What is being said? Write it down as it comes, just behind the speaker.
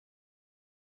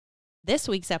This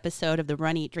week's episode of the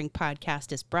Run, Eat, Drink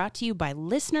podcast is brought to you by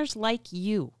listeners like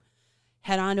you.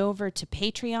 Head on over to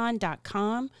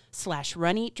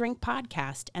patreon.com/Run, Eat, Drink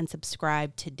podcast and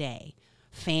subscribe today.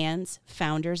 Fans,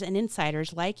 founders, and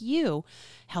insiders like you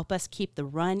help us keep the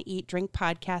Run, Eat, Drink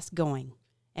podcast going,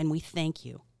 and we thank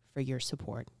you for your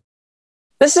support.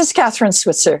 This is Catherine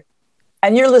Switzer,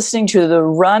 and you're listening to the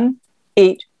Run,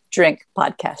 Eat, Drink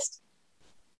podcast.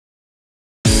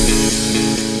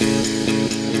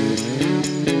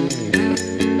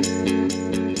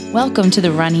 Welcome to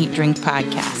the Run, Eat, Drink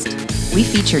podcast. We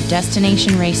feature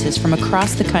destination races from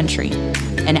across the country.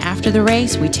 And after the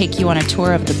race, we take you on a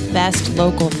tour of the best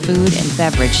local food and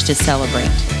beverage to celebrate.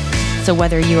 So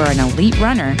whether you are an elite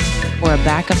runner or a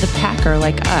back of the packer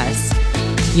like us,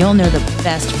 you'll know the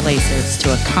best places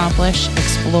to accomplish,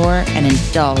 explore, and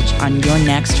indulge on your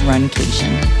next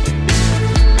runcation.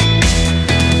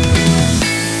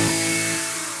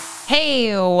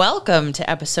 Hey, welcome to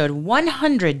episode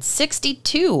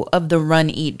 162 of the Run,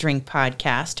 Eat, Drink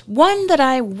podcast. One that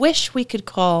I wish we could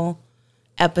call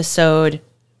episode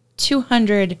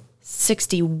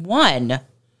 261.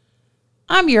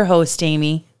 I'm your host,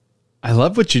 Amy. I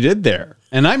love what you did there.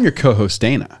 And I'm your co-host,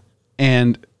 Dana.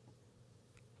 And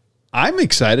I'm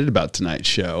excited about tonight's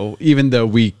show, even though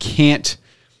we can't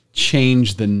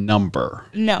change the number.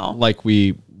 No. Like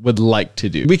we would like to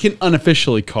do. We can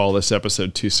unofficially call this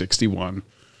episode 261.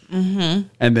 Mm-hmm.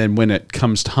 And then when it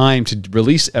comes time to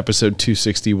release episode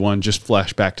 261, just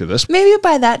flash back to this. Maybe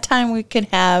by that time we could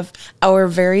have our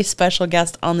very special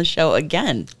guest on the show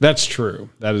again. That's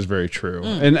true. That is very true.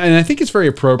 And I think it's very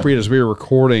appropriate as we are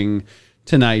recording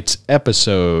tonight's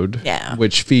episode,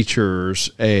 which features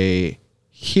a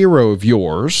hero of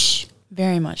yours.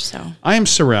 Very much so. I am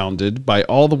surrounded by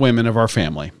all the women of our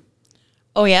family.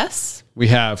 Oh, yes? We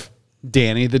have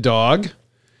Danny the dog.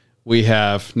 We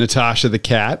have Natasha the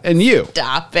cat. And you.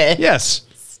 Stop it. Yes.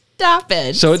 Stop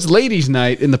it. So it's ladies'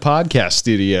 night in the podcast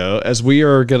studio as we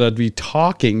are going to be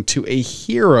talking to a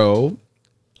hero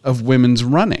of women's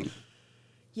running.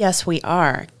 Yes, we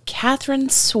are. Catherine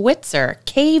Switzer,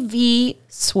 KV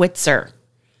Switzer,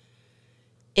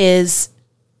 is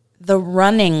the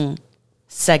running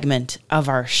segment of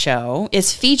our show,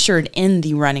 is featured in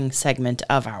the running segment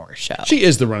of our show. She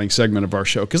is the running segment of our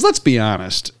show, because let's be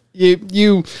honest,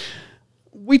 we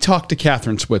talked to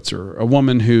Catherine Switzer, a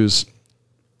woman who's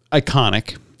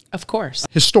iconic. Of course.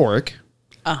 Historic.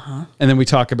 Uh-huh. And then we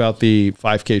talk about the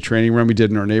 5K training run we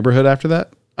did in our neighborhood after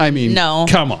that. I mean, no,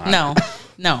 come on. No,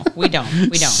 we don't.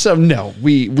 We don't. So no,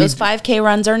 we those 5K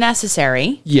runs are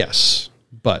necessary. Yes,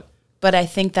 but I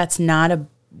think that's not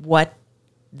what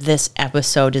this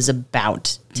episode is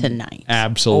about tonight.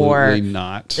 Absolutely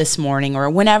not. This morning or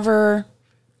whenever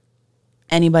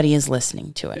anybody is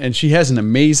listening to it. And she has an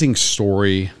amazing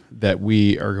story that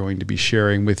we are going to be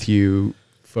sharing with you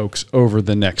folks over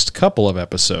the next couple of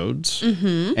episodes.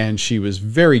 Mm-hmm. And she was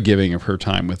very giving of her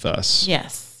time with us.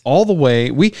 Yes. All the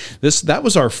way. That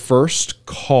was our first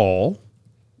call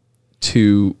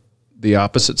to the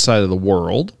opposite side of the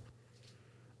world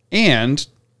and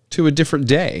to a different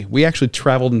day. We actually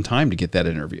traveled in time to get that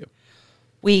interview.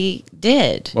 We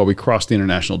did. Well, we crossed the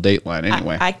international date line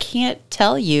anyway. I can't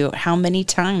tell you how many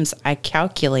times I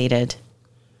calculated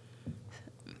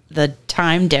the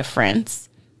time difference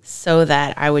so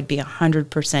that I would be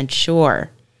 100%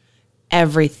 sure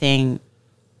everything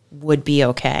would be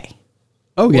okay.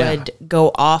 Oh, yeah. Would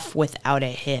go off without a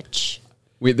hitch.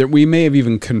 We may have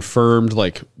even confirmed,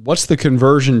 like, what's the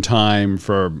conversion time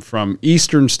from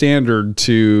Eastern Standard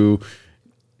to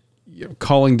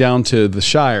calling down to the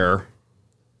Shire,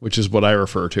 which is what I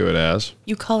refer to it as.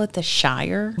 You call it the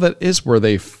Shire? That is where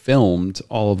they filmed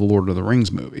all of the Lord of the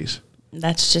Rings movies.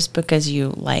 That's just because you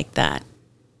like that.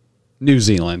 New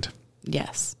Zealand.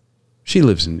 Yes. She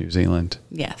lives in New Zealand.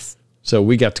 Yes. So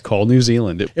we got to call New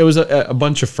Zealand. It was a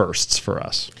bunch of firsts for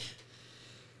us.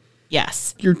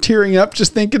 Yes. You're tearing up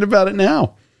just thinking about it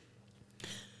now.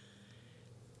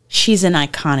 She's an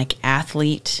iconic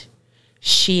athlete.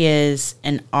 She is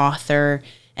an author,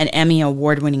 an Emmy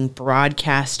award-winning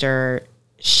broadcaster.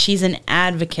 She's an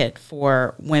advocate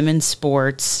for women's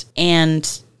sports.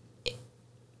 And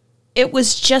it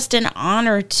was just an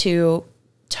honor to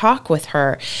talk with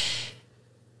her.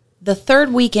 The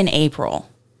third week in April,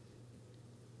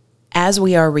 as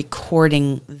we are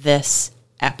recording this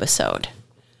episode,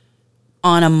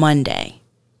 on a Monday,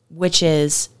 which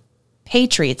is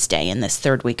Patriots Day in this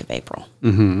third week of April.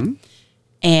 Mm-hmm.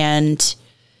 And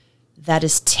that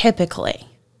is typically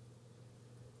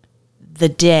the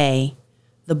day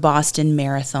the Boston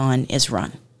Marathon is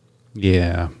run.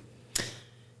 Yeah.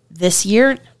 This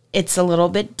year, it's a little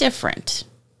bit different,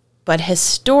 But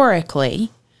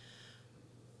historically,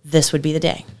 this would be the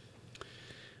day.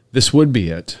 This would be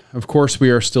it. Of course, we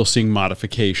are still seeing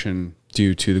modification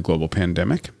due to the global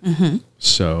pandemic. Mm-hmm.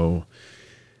 So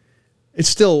it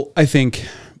still, I think,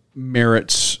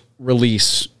 merits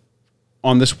release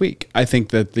on this week. I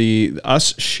think that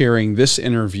us sharing this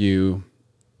interview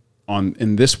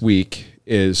in this week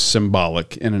is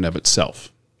symbolic in and of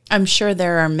itself. I'm sure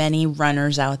there are many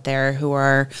runners out there who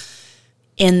are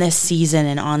in this season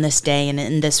and on this day and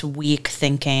in this week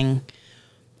thinking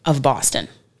of Boston.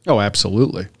 Oh,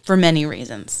 absolutely. For many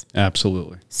reasons.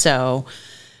 Absolutely. So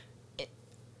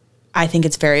I think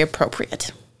it's very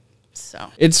appropriate. So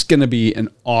it's going to be an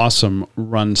awesome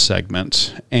run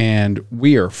segment. And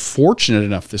we are fortunate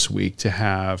enough this week to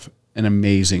have an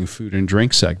amazing food and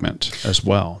drink segment as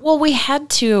well. Well, we had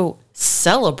to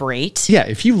celebrate. Yeah,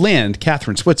 if you land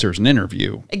Catherine Switzer's an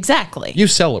interview. Exactly. You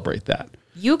celebrate that.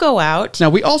 You go out. Now,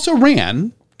 we also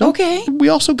ran. Okay. We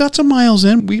also got some miles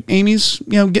in. Amy's,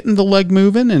 getting the leg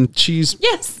moving and she's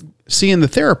seeing the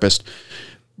therapist.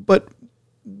 But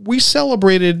we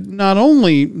celebrated not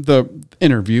only the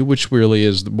interview, which really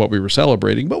is what we were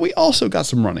celebrating, but we also got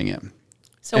some running in.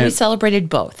 So we celebrated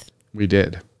both. We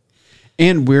did.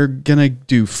 And we're going to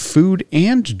do food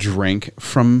and drink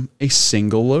from a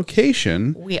single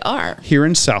location. We are. Here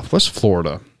in Southwest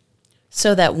Florida.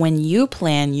 So that when you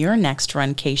plan your next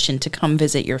runcation to come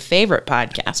visit your favorite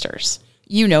podcasters,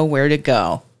 you know where to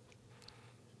go.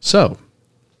 So,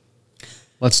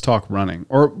 let's talk running.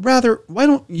 Or rather, why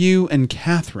don't you and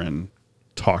Catherine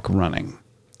talk running?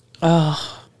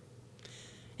 Oh,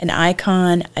 an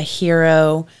icon, a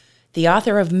hero, the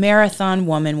author of Marathon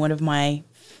Woman, one of my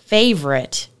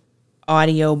favorite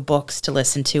audio books to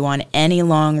listen to on any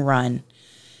long run.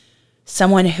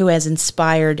 Someone who has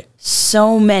inspired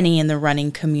so many in the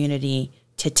running community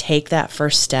to take that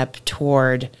first step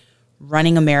toward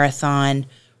running a marathon,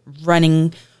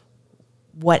 running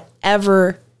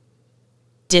whatever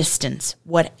distance,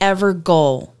 whatever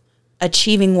goal,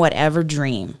 achieving whatever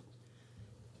dream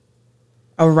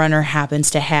a runner happens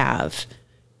to have.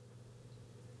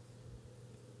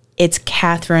 It's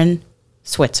Catherine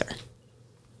Switzer.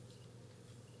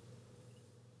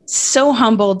 So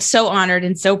humbled, so honored,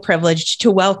 and so privileged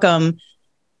to welcome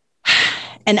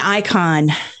an icon,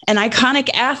 an iconic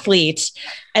athlete,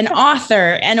 an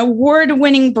author, an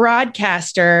award-winning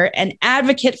broadcaster, an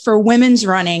advocate for women's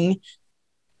running,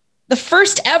 the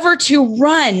first ever to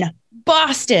run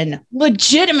Boston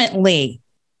legitimately,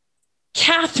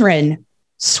 Catherine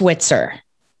Switzer.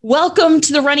 Welcome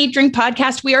to the Run, Eat, Drink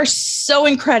podcast. We are so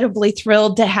incredibly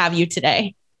thrilled to have you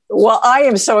today. Well, I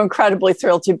am so incredibly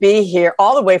thrilled to be here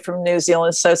all the way from New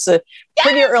Zealand. So it's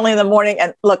pretty early in the morning.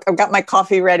 And look, I've got my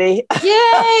coffee ready. Yay.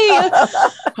 I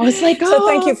was like, So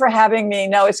thank you for having me.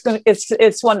 No,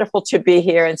 it's wonderful to be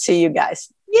here and see you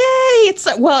guys. Yay. It's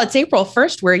April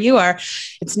 1st where you are.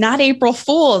 It's not April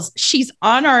Fool's. She's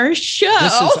on our show.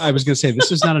 I was going to say,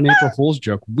 this is not an April Fool's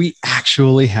joke. We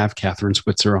actually have Catherine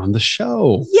Switzer on the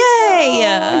show. Yay.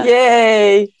 Oh,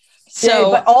 yay.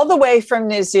 So, but all the way from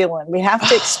New Zealand, we have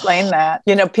to explain that.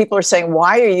 People are saying,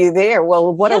 why are you there?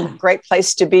 Well, what a great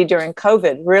place to be during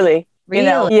COVID, really.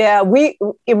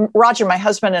 Roger, my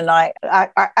husband and I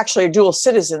are actually dual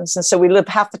citizens. And so we live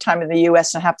half the time in the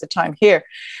US and half the time here,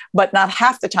 but not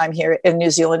half the time here in New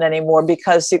Zealand anymore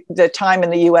because the time in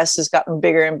the US has gotten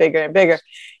bigger and bigger and bigger.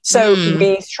 So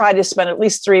we try to spend at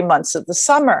least 3 months of the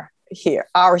summer here,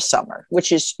 our summer,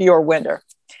 which is your winter.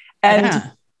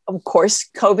 And of course,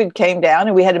 COVID came down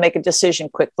and we had to make a decision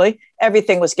quickly.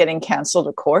 Everything was getting canceled,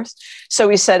 of course. So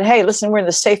we said, hey, listen, we're in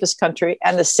the safest country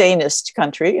and the sanest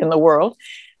country in the world.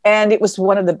 And it was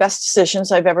one of the best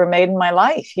decisions I've ever made in my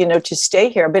life, to stay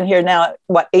here. I've been here now,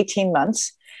 18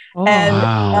 months.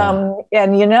 Oh,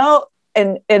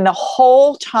 and in the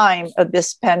whole time of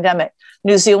this pandemic,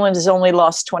 New Zealand has only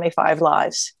lost 25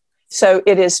 lives. So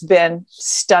it has been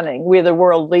stunning. We're the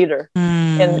world leader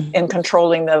in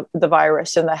controlling the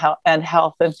virus and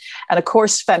health. And of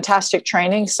course, fantastic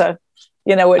training. So,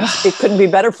 it couldn't be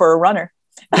better for a runner.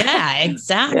 Yeah,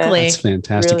 exactly. That's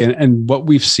fantastic. Really. And what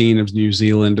we've seen of New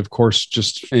Zealand, of course,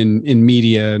 just in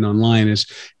media and online is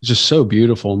just so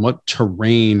beautiful, and what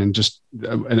terrain, and just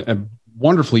a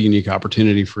wonderfully unique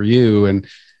opportunity for you. And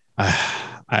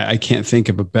I can't think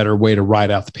of a better way to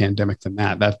ride out the pandemic than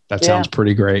that. That sounds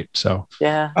pretty great. So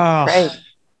great.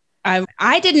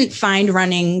 I didn't find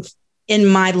running in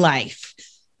my life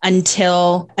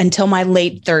until my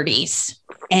late 30s.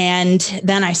 And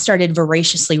then I started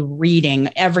voraciously reading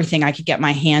everything I could get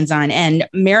my hands on. And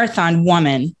Marathon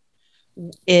Woman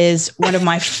is one of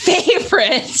my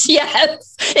favorites.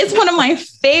 Yes, it's one of my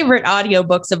favorite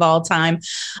audiobooks of all time.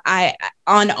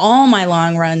 On all my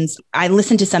long runs, I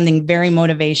listen to something very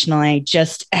motivational. I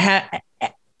just have.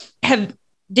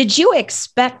 Did you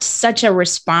expect such a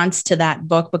response to that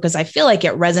book? Because I feel like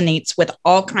it resonates with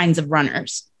all kinds of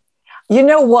runners. You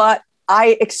know what?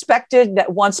 I expected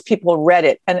that once people read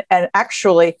it, and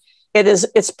actually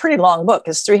it's a pretty long book.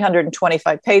 It's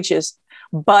 325 pages,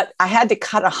 but I had to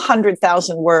cut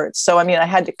 100,000 words. So, I mean, I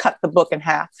had to cut the book in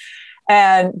half.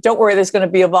 And don't worry, there's going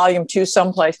to be a volume 2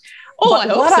 someplace. Oh, I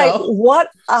hope so. What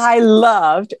I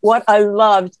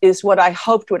loved is what I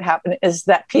hoped would happen is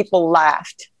that people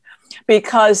laughed.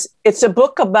 Because it's a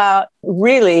book about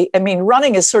really, I mean,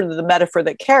 running is sort of the metaphor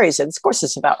that carries it. Of course,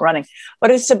 it's about running,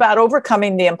 but it's about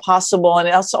overcoming the impossible. And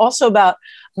it's also about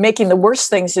making the worst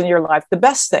things in your life the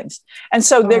best things. And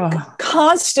so they're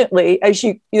constantly,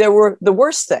 there were the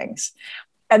worst things.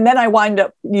 And then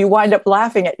you wind up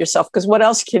laughing at yourself because what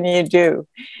else can you do?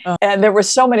 And there were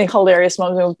so many hilarious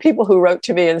moments with people who wrote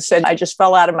to me and said, I just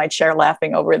fell out of my chair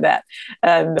laughing over that.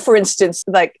 And for instance,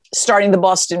 like starting the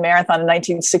Boston Marathon in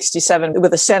 1967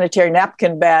 with a sanitary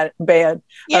napkin band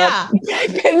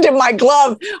pinned in my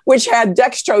glove, which had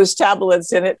dextrose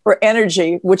tablets in it for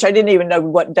energy, which I didn't even know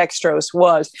what dextrose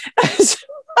was.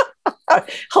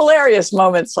 Hilarious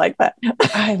moments like that.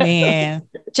 I mean,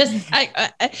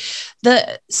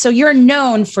 so you're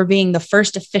known for being the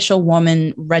first official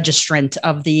woman registrant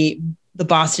of the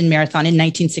Boston Marathon in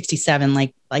 1967.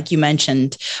 Like you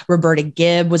mentioned, Roberta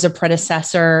Gibb was a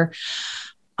predecessor.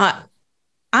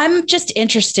 I'm just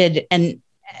interested, and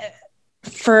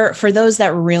for those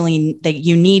that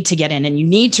you need to get in and you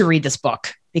need to read this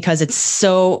book because it's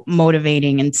so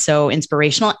motivating and so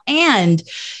inspirational and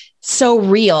so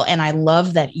real. And I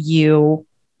love that you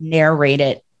narrate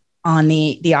it on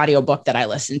the audiobook that I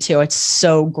listened to. It's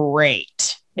so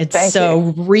great. It's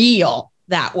real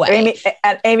that way.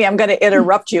 Amy, I'm going to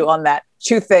interrupt you on that.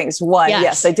 2 things. One,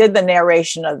 yes, I did the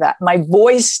narration of that. My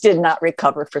voice did not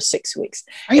recover for 6 weeks.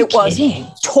 It was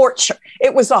torture.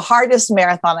 It was the hardest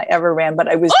marathon I ever ran, but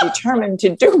I was determined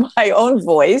to do my own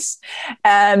voice.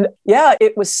 And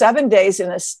it was 7 days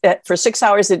for 6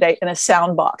 hours a day in a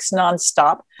sound box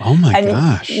nonstop. Oh my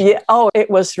gosh. It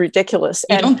was ridiculous.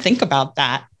 You don't think about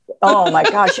that. Oh my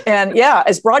gosh. And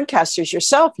as broadcasters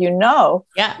yourself, you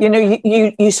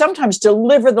sometimes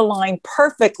deliver the line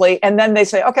perfectly. And then they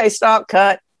say, okay, stop,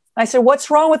 cut. And I said,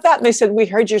 what's wrong with that? And they said, we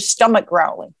heard your stomach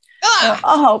growling.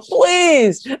 Oh,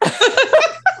 please.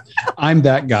 I'm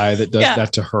that guy that does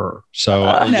that to her. So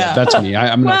that's me.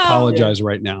 I'm going to apologize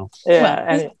right now.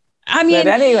 Yeah. But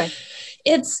anyway.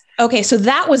 It's okay. So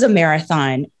that was a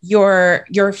marathon. Your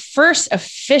first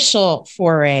official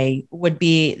foray would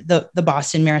be the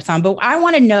Boston Marathon. But I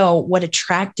want to know what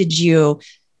attracted you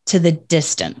to the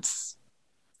distance.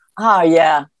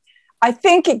 I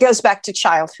think it goes back to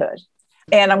childhood.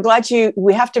 And I'm glad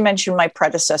we have to mention my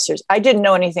predecessors. I didn't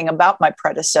know anything about my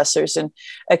predecessors. And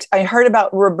I heard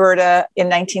about Roberta in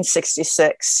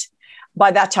 1966. By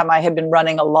that time, I had been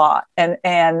running a lot. And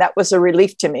that was a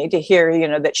relief to me to hear,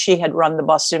 that she had run the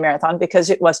Boston Marathon because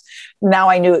now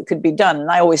I knew it could be done. And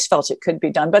I always felt it could be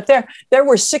done. But there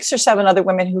were 6 or 7 other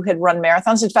women who had run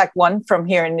marathons. In fact, one from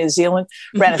here in New Zealand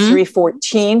ran a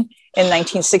 3:14 in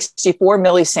 1964,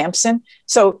 Millie Sampson.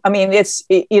 So, I mean, it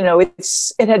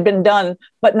had been done,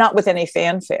 but not with any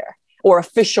fanfare or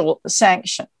official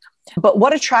sanction. But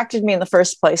what attracted me in the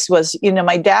first place was,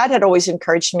 my dad had always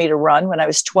encouraged me to run when I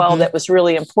was 12. That was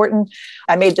really important.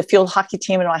 I made the field hockey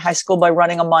team in my high school by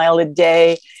running a mile a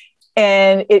day.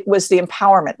 And it was the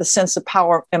sense of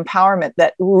empowerment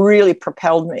that really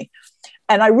propelled me.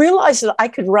 And I realized that I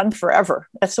could run forever.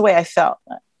 That's the way I felt.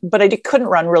 But I couldn't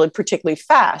run really particularly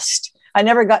fast. I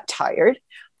never got tired.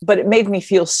 But it made me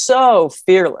feel so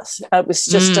fearless. It was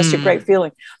just such a great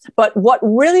feeling. But what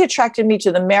really attracted me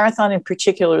to the marathon in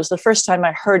particular was the first time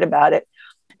I heard about it.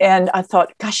 And I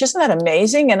thought, gosh, isn't that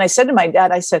amazing? And I said to my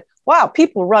dad, I said, wow,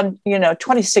 people run,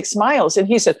 26 miles. And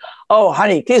he said, oh,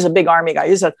 honey, he's a big Army guy.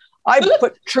 He said, I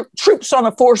put troops on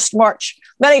a forced march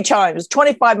many times,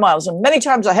 25 miles. And many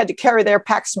times I had to carry their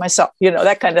packs myself,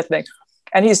 that kind of thing.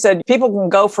 And he said, people can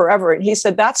go forever. And he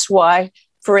said, that's why,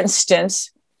 for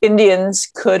instance, Indians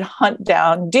could hunt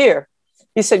down deer.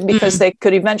 He said, because they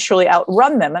could eventually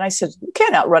outrun them. And I said, you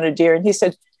can't outrun a deer. And he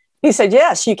said,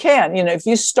 yes, you can. If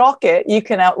you stalk it, you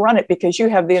can outrun it because you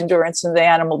have the endurance and the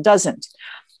animal doesn't.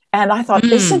 And I thought,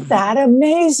 isn't that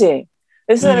amazing?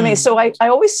 Isn't that amazing? So I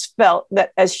always felt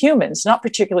that as humans, not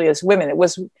particularly as women, it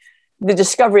was the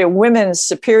discovery of women's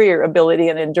superior ability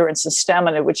and endurance and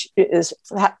stamina, which is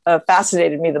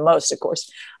fascinated me the most, of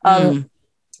course.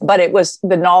 but it was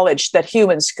the knowledge that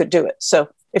humans could do it. So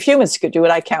if humans could do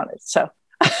it, I counted. So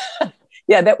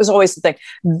yeah, that was always the thing.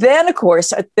 Then, of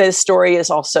course, the story is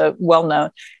also well known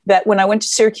that when I went to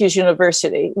Syracuse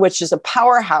University, which is a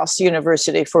powerhouse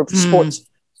university for sports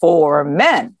for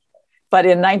men, but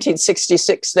in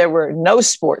 1966, there were no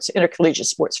sports, intercollegiate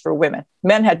sports for women.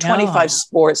 Men had 25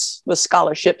 sports with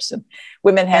scholarships, and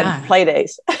women had play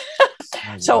days.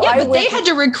 So they had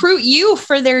to recruit you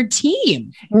for their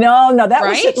team. No,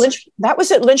 that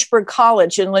was at Lynchburg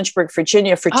College in Lynchburg,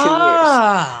 Virginia, for 2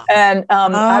 years, and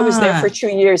I was there for 2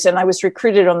 years, and I was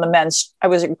recruited on the men's. I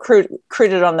was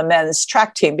recruited on the men's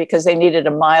track team because they needed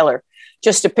a miler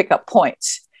just to pick up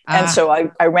points, and so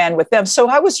I ran with them. So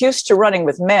I was used to running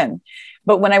with men,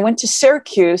 but when I went to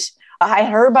Syracuse, I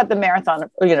heard about the marathon,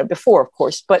 before, of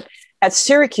course, but at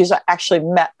Syracuse, I actually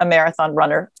met a marathon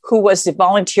runner who was the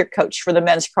volunteer coach for the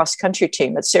men's cross country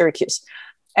team at Syracuse.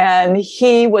 And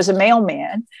he was a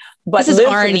mailman, but this is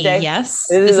Arnie. Yes.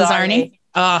 This is Arnie.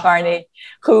 Arnie,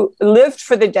 who lived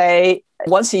for the day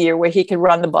once a year where he could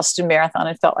run the Boston Marathon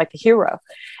and felt like a hero.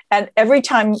 And every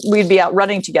time we'd be out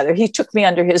running together, he took me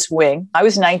under his wing. I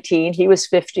was 19, he was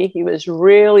 50. He was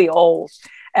really old.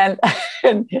 And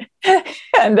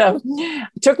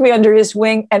took me under his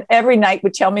wing, and every night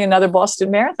would tell me another Boston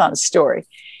Marathon story.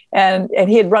 And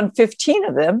he had run 15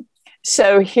 of them.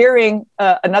 So hearing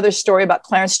another story about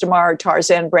Clarence DeMar or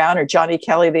Tarzan Brown or Johnny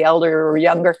Kelly, the elder or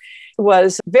younger,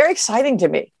 was very exciting to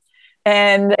me.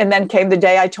 And then came the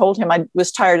day I told him I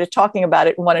was tired of talking about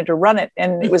it and wanted to run it.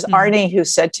 And it was Arnie who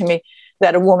said to me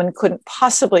that a woman couldn't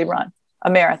possibly run a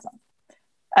marathon.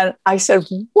 And I said,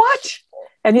 what?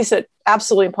 And he said,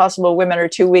 absolutely impossible. Women are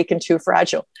too weak and too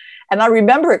fragile. And I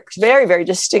remember it very, very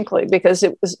distinctly because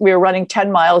we were running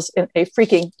 10 miles in a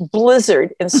freaking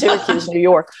blizzard in Syracuse, New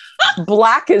York.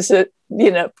 Black as a,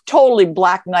 totally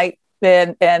black night.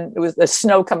 And it was the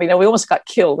snow coming down. We almost got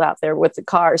killed out there with the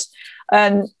cars.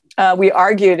 And we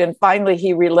argued. And finally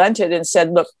he relented and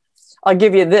said, look, I'll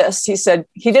give you this. He said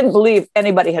he didn't believe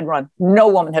anybody had run. No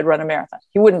woman had run a marathon.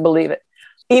 He wouldn't believe it.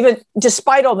 Even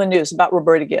despite all the news about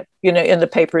Roberta Gibb, in the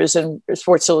papers and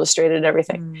Sports Illustrated and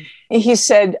everything. He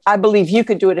said, I believe you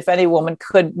could do it if any woman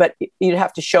could, but you'd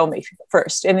have to show me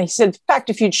first. And he said, in fact,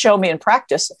 if you'd show me in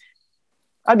practice,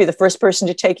 I'd be the first person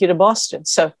to take you to Boston.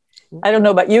 So I don't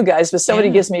know about you guys, but somebody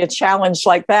gives me a challenge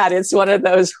like that. It's one of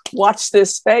those, watch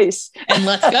this space. And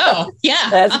let's go. Yeah.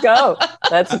 Let's go.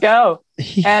 Let's go.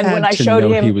 And when I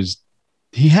showed him,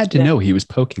 he had to know he was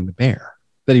poking the bear,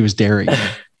 that he was daring him.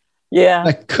 Yeah.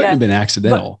 That couldn't have been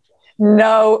accidental. But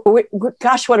no,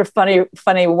 gosh, what a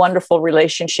funny, wonderful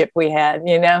relationship we had.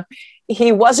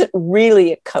 He wasn't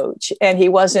really a coach, and he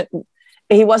wasn't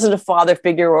a father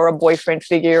figure or a boyfriend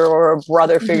figure or a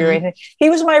brother figure. Or anything. He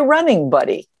was my running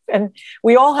buddy. And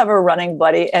we all have a running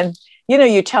buddy. And,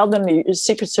 you tell them the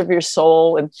secrets of your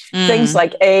soul, and things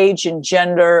like age and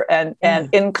gender and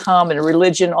income and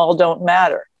religion all don't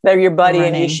matter. They're your buddy.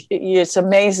 Running. And it's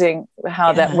amazing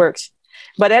how that works.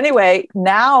 But anyway,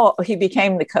 now he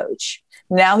became the coach.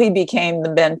 Now he became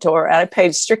the mentor, and I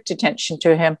paid strict attention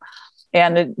to him.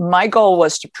 And my goal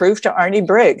was to prove to Arnie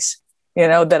Briggs,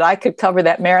 that I could cover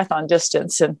that marathon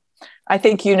distance. And I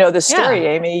think the story,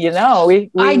 Amy. We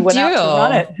went out to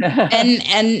run it.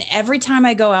 and every time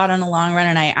I go out on a long run,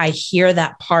 and I hear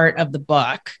that part of the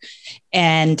book,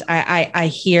 and I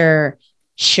hear,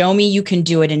 show me you can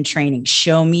do it in training.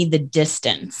 Show me the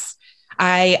distance.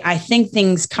 I think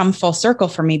things come full circle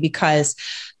for me because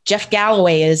Jeff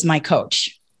Galloway is my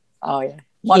coach. Oh, yeah.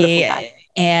 Wonderful guy.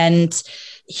 And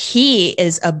he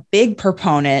is a big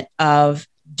proponent of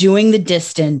doing the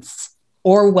distance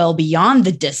or well beyond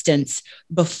the distance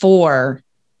before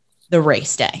the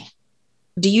race day.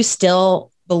 Do you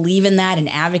still believe in that and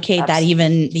advocate that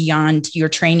even beyond your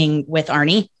training with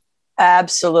Arnie?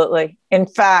 Absolutely. In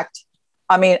fact,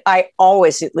 I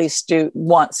always at least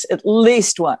once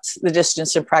the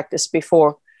distance in practice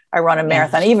before I run a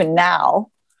marathon, even now.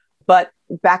 But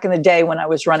back in the day when I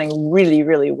was running really,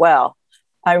 really well,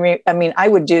 I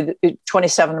would do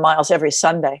 27 miles every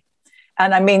Sunday.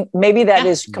 And maybe that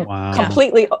is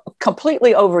completely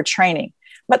overtraining.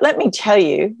 But let me tell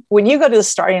you, when you go to the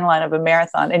starting line of a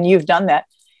marathon and you've done that,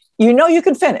 you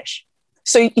can finish.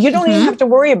 So you don't even have to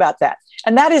worry about that.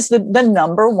 And that is the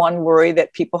number one worry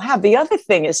that people have. The other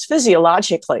thing is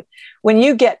physiologically, when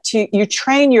you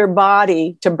train your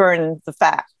body to burn the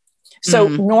fat. So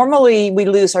normally we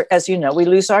lose our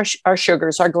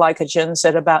sugars, our glycogens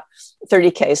at about 30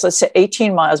 Ks, let's say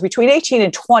 18 miles. Between 18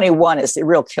 and 21 is the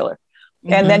real killer.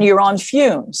 And then you're on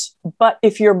fumes. But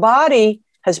if your body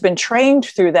has been trained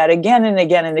through that again and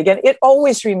again and again, it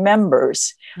always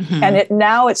remembers. And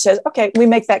now it says, okay, we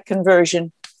make that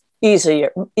conversion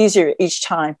easier each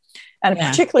time. And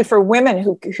particularly for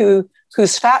women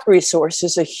whose fat resource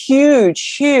is a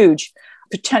huge,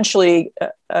 potentially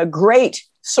a great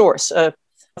source of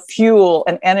fuel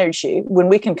and energy. When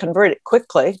we can convert it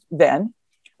quickly, then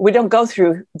we don't go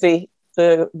through the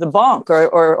bonk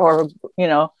or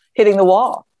hitting the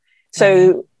wall.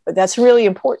 So that's really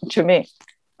important to me.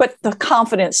 But the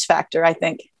confidence factor, I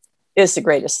think, is the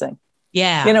greatest thing.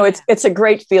 Yeah. It's a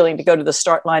great feeling to go to the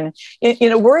start line.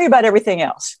 Worry about everything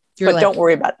else, but don't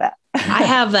worry about that. I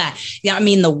have that. Yeah. I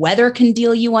mean, the weather can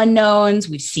deal you unknowns.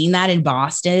 We've seen that in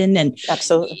Boston, and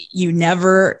absolutely, you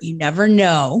never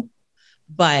know.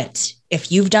 But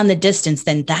if you've done the distance,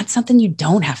 then that's something you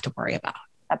don't have to worry about.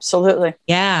 Absolutely.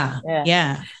 Yeah.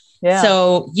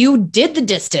 So you did the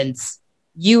distance.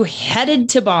 You headed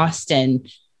to Boston.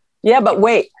 Yeah, but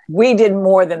wait, we did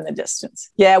more than the distance.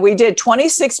 Yeah, we did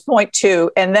 26.2.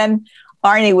 And then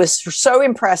Arnie was so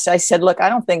impressed. I said, look, I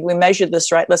don't think we measured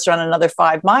this right. Let's run another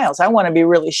 5 miles. I want to be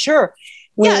really sure.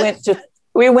 We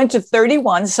went to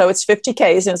 31. So it's 50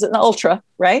 Ks and it's an ultra,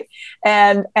 right?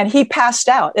 And he passed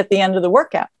out at the end of the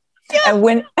workout. Yeah.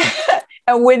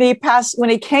 And when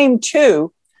he came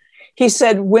to, he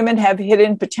said, women have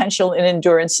hidden potential in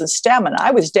endurance and stamina.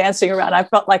 I was dancing around. I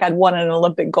felt like I'd won an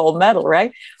Olympic gold medal,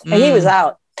 right? And he was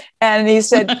out. And he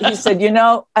said, and I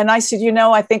said,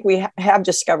 I think we have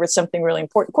discovered something really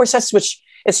important. Of course,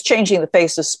 it's changing the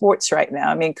face of sports right now.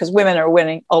 I mean, because women are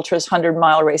winning ultras,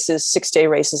 100-mile races, 6-day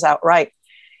races outright.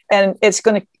 And it's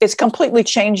completely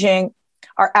changing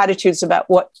our attitudes about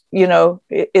what,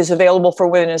 is available for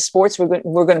women in sports.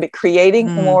 We're going to be creating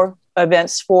more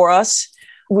events for us.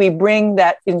 We bring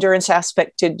that endurance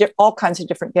aspect to all kinds of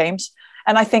different games.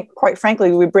 And I think, quite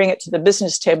frankly, we bring it to the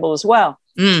business table as well.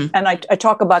 And I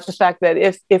talk about the fact that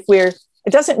if it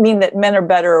doesn't mean that men are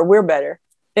better or we're better.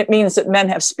 It means that men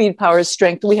have speed, power,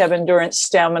 strength. We have endurance,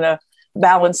 stamina,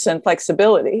 balance, and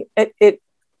flexibility. It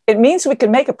means we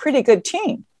can make a pretty good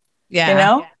team.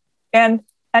 Yeah. And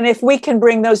if we can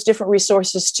bring those different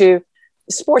resources to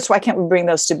sports, why can't we bring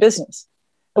those to business?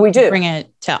 We do. Bring it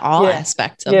to all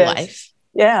aspects of life.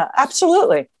 Yeah,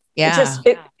 absolutely.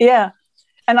 Yeah.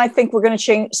 And I think we're going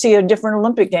to see a different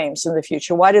Olympic Games in the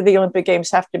future. Why do the Olympic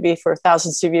Games have to be for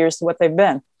thousands of years to what they've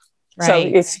been?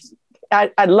 Right. So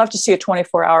I'd love to see a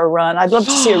 24-hour run. I'd love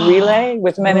to see a relay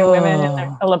with men and women in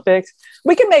the Olympics.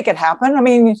 We can make it happen. I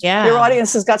mean, your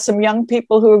audience has got some young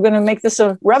people who are going to make this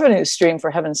a revenue stream, for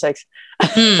heaven's sakes.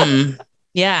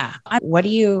 Yeah. What do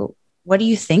you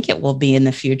think it will be in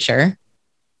the future?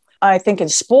 I think in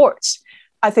sports,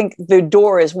 I think the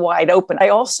door is wide open. I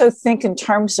also think in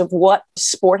terms of what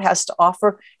sport has to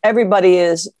offer,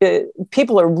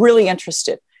 people are really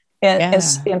interested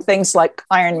in things like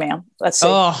Ironman. Let's say.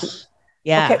 Oh,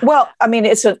 yeah. Okay. Well, I mean,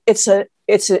 it's a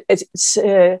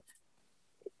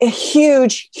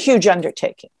huge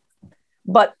undertaking,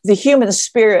 but the human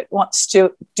spirit wants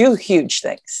to do huge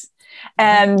things.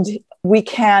 And we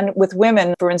can, with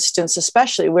women, for instance,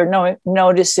 especially, we're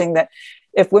noticing that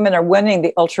if women are winning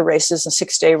the ultra races and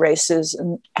 6-day races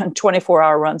and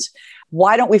 24-hour runs,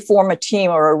 why don't we form a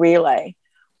team or a relay?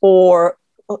 Or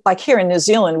like here in New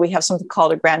Zealand, we have something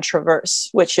called a Grand Traverse,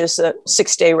 which is a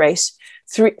 6-day race.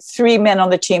 Three men on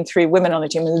the team, 3 women on the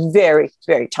team. It's very,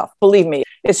 very tough. Believe me,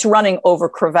 it's running over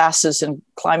crevasses and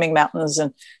climbing mountains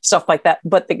and stuff like that.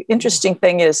 But the interesting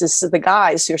thing is the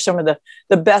guys who are some of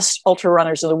the best ultra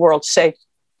runners in the world say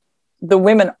the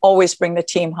women always bring the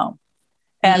team home.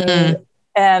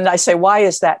 And I say, why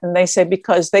is that? And they say,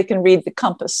 because they can read the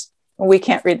compass. And we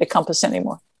can't read the compass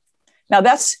anymore. Now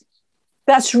that's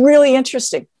really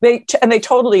interesting. They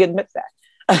totally admit that.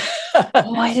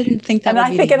 Oh, I didn't think that. And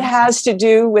I think it has to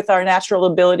do with our natural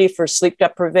ability for sleep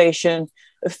deprivation,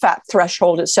 fat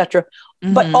threshold, etc.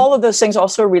 But all of those things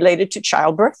also are related to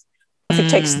childbirth. If it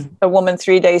takes a woman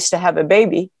 3 days to have a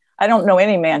baby, I don't know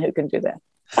any man who can do that.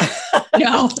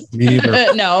 No, me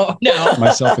neither. No,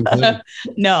 myself included.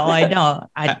 No, I know.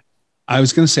 I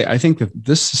was going to say, I think that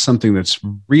this is something that's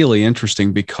really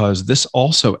interesting because this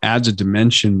also adds a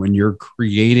dimension when you're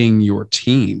creating your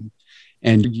team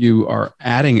and you are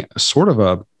adding sort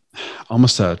of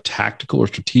almost a tactical or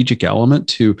strategic element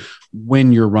to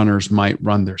when your runners might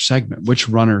run their segment, which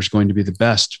runner is going to be the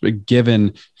best,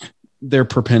 given their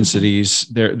propensities,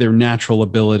 their natural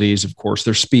abilities, of course,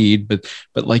 their speed, but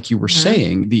like you were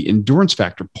saying, the endurance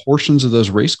factor portions of those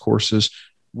race courses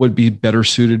would be better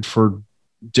suited for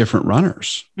different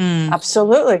runners.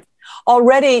 Absolutely.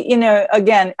 Already,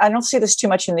 again, I don't see this too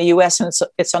much in the US, and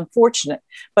it's unfortunate,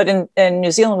 but in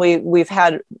New Zealand, we've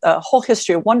had a whole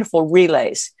history of wonderful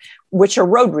relays, which are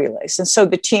road relays. And so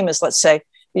the team is, let's say,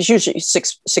 is usually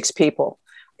six people.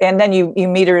 and then you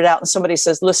meter it out and somebody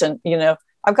says, listen,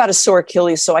 I've got a sore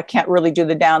Achilles, so I can't really do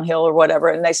the downhill or whatever.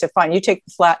 And they say, fine, you take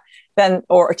the flat then,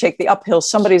 or take the uphill.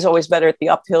 Somebody's always better at the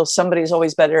uphill. Somebody's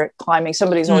always better at climbing.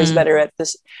 Somebody's always better at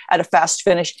a fast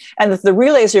finish. And the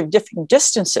relays are of different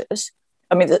distances.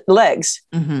 I mean, the legs.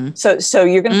 So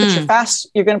you're going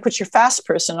to put your fast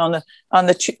person on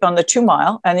the 2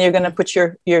 mile, and you're going to put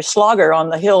your slogger on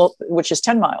the hill, which is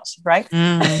 10 miles. Right.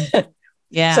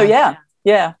 Yeah. So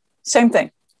yeah. Same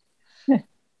thing.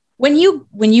 When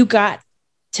you got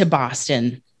to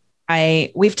Boston,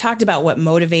 we've talked about what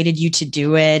motivated you to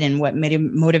do it and what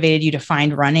motivated you to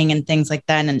find running and things like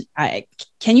that. And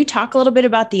can you talk a little bit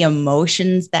about the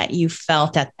emotions that you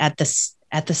felt at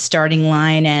the starting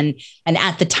line and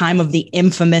at the time of the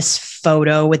infamous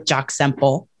photo with Jock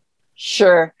Semple?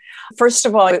 Sure. First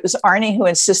of all, it was Arnie who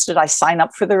insisted I sign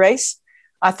up for the race.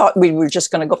 I thought we were just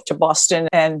going to go up to Boston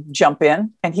and jump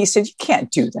in. And he said, you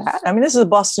can't do that. I mean, this is a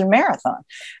Boston Marathon.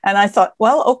 And I thought,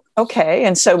 well, okay.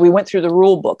 And so we went through the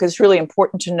rule book. It's really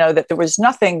important to know that there was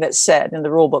nothing that said in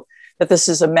the rule book that this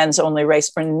is a men's only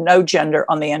race, or no gender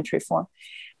on the entry form.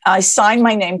 I signed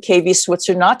my name, KV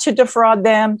Switzer, not to defraud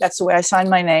them. That's the way I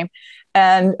signed my name.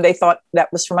 And they thought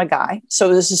that was from a guy. So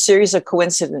there's a series of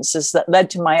coincidences that led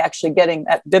to my actually getting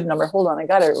that bib number. Hold on, I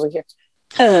got it over here.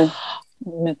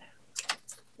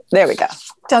 There we go.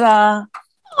 Ta-da.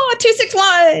 Oh,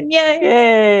 261. Yay.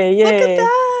 Yay. Look at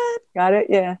that. Got it.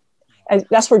 Yeah. And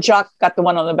that's where Jock got the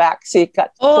one on the back. See,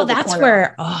 that's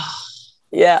where.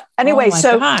 Yeah. Anyway,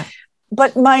 God.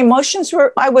 But my emotions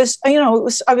were, it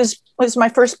was my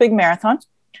first big marathon.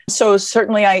 So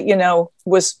certainly I,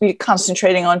 was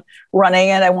concentrating on running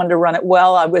it. I wanted to run it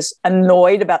well. I was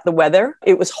annoyed about the weather.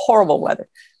 It was horrible weather.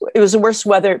 It was the worst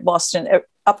weather at Boston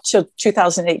up till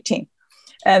 2018.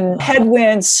 And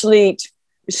headwind, sleet,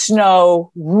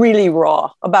 snow, really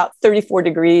raw, about 34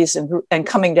 degrees and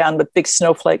coming down with big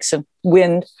snowflakes and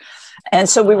wind. And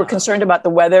so we were concerned about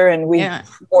the weather, and we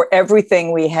wore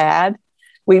everything we had.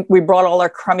 We brought all our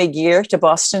crummy gear to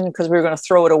Boston because we were going to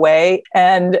throw it away.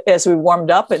 And as we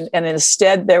warmed up and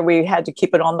instead there, we had to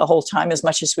keep it on the whole time as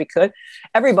much as we could.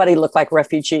 Everybody looked like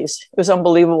refugees. It was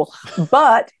unbelievable.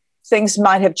 But things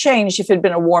might have changed if it had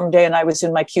been a warm day and I was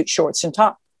in my cute shorts and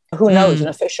top. Who knows? An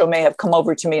official may have come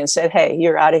over to me and said, hey,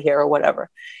 you're out of here or whatever.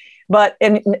 But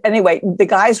anyway, the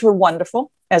guys were wonderful,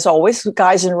 as always.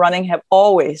 Guys in running have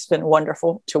always been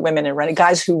wonderful to women in running.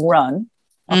 Guys who run,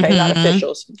 okay, not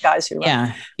officials, guys who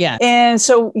run. Yeah. And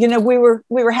so, we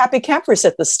were happy campers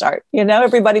at the start.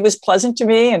 Everybody was pleasant to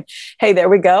me, and hey, there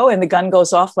we go. And the gun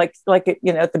goes off like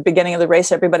at the beginning of the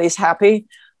race, everybody's happy.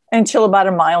 Until about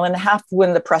a mile and a half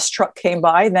when the press truck came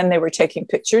by. Then they were taking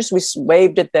pictures. We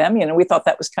waved at them. We thought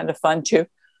that was kind of fun too.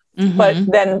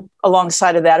 But then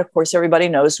alongside of that, of course, everybody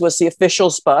knows, was the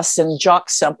officials bus, and Jock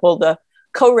Semple, the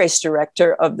co-race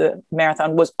director of the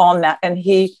marathon, was on that. And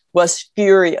he was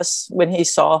furious when he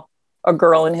saw a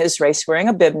girl in his race wearing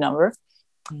a bib number,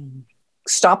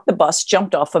 stopped the bus,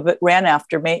 jumped off of it, ran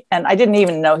after me. And I didn't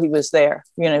even know he was there,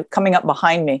 coming up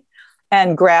behind me.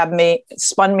 And grabbed me,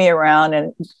 spun me around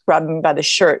and grabbed me by the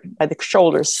shirt, by the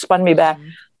shoulders, spun me back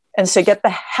and said, get the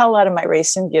hell out of my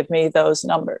race and give me those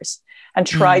numbers. And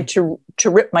tried to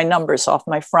rip my numbers off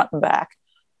my front and back.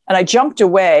 And I jumped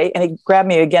away and he grabbed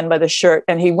me again by the shirt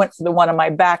and he went for the one on my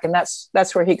back. And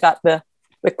that's where he got the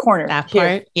corner. That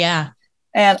part, yeah.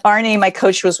 And Arnie, my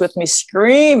coach, was with me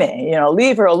screaming,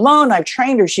 leave her alone. I've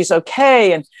trained her. She's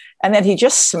okay. And then he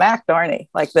just smacked Arnie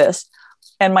like this.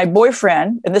 And my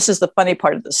boyfriend, and this is the funny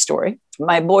part of the story,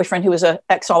 my boyfriend, who was an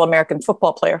ex-All-American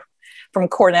football player from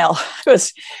Cornell,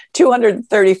 was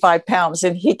 235 pounds.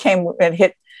 And he came and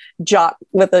hit Jock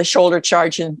with a shoulder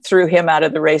charge and threw him out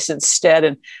of the race instead.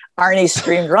 And Arnie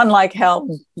screamed, run like hell.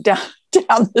 Down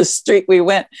the street we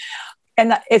went.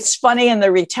 And it's funny in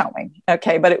the retelling,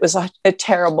 okay, but it was a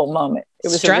terrible moment. It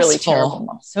was stressful. A really terrible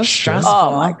moment. So stressful.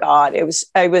 Oh my God.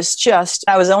 I was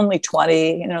only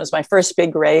 20, it was my first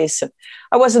big race. And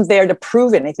I wasn't there to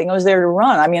prove anything. I was there to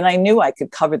run. I mean, I knew I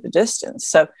could cover the distance.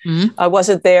 So I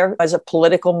wasn't there as a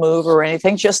political move or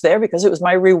anything, just there because it was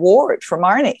my reward from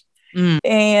Arnie.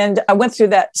 And I went through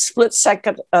that split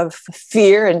second of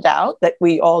fear and doubt that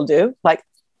we all do. Like,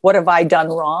 what have I done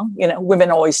wrong? Women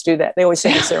always do that. They always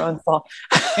say it's their own fault.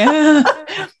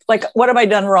 Like, what have I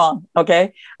done wrong?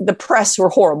 Okay. The press were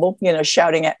horrible,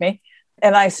 shouting at me.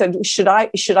 And I said, should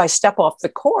I step off the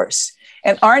course?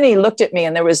 And Arnie looked at me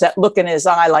and there was that look in his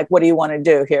eye, like, what do you want to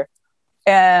do here?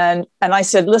 And I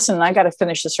said, listen, I got to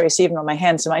finish this race, even on my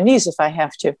hands and my knees if I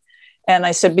have to. And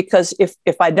I said, because if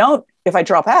I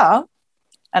drop out,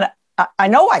 and I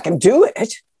know I can do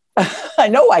it, I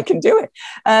know I can do it.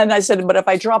 And I said, but if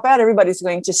I drop out, everybody's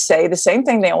going to say the same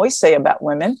thing they always say about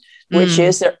women, which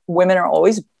is that women are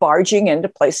always barging into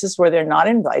places where they're not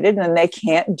invited and they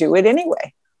can't do it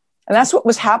anyway. And that's what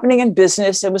was happening in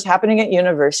business. It was happening at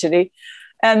university.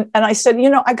 And I said,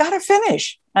 I got to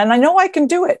finish. And I know I can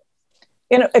do it.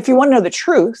 If you want to know the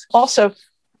truth, also,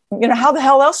 how the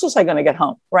hell else was I going to get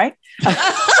home? Right.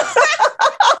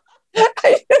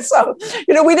 So,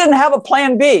 we didn't have a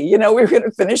plan B. We were going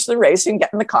to finish the race and get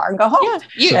in the car and go home.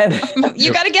 Yeah,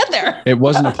 you got to get there. It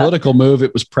wasn't a political move.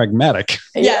 It was pragmatic.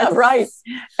 Yeah, right.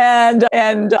 And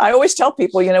I always tell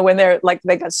people, when they're like,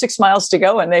 they got 6 miles to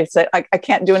go and they say, I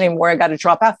can't do anymore. I got to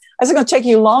drop out. I said, it's going to take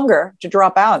you longer to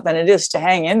drop out than it is to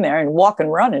hang in there and walk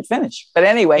and run and finish. But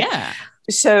anyway,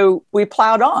 so we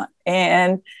plowed on,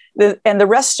 and the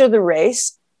rest of the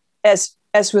race, as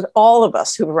with all of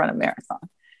us who've run a marathon,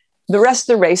 the rest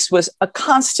of the race was a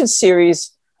constant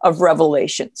series of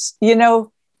revelations.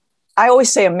 I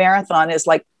always say a marathon is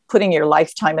like putting your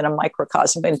lifetime in a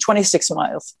microcosm. In 26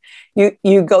 miles,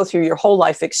 you go through your whole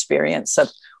life experience of,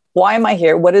 why am I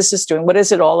here? What is this doing? What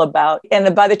is it all about?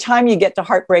 And by the time you get to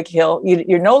Heartbreak Hill,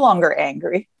 you're no longer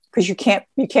angry, because you can't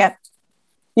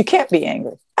be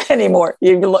angry anymore.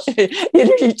 You're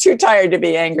too tired to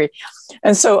be angry.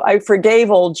 And so I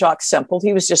forgave old Jock Semple.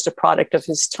 He was just a product of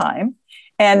his time.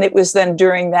 And it was then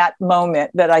during that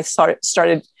moment that I started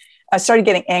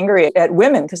getting angry at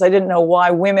women, because I didn't know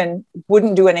why women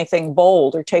wouldn't do anything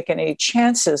bold or take any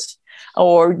chances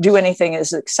or do anything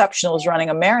as exceptional as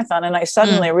running a marathon. And I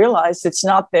suddenly realized it's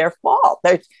not their fault.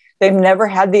 They've never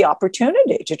had the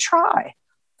opportunity to try,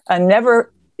 and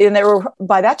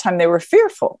by that time they were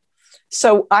fearful.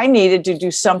 So I needed to do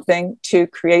something to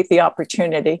create the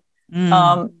opportunity.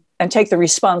 And take the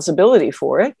responsibility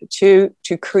for it to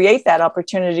create that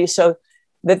opportunity so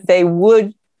that they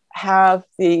would have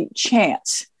the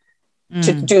chance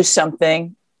to do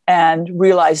something and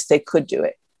realize they could do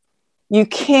it. You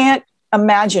can't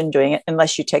imagine doing it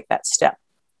unless you take that step.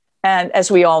 And as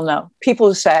we all know, people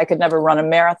who say, I could never run a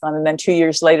marathon, and then 2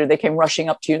 years later, they came rushing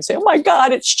up to you and say, oh my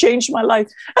God, it's changed my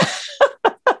life.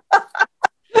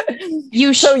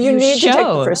 You need to take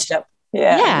the first step.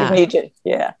 Yeah, you need to.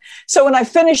 Yeah. So when I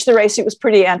finished the race, it was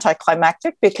pretty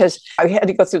anticlimactic, because I had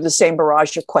to go through the same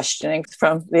barrage of questioning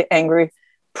from the angry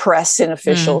press and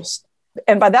officials.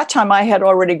 And by that time, I had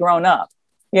already grown up.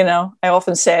 I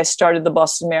often say I started the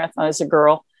Boston Marathon as a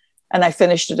girl, and I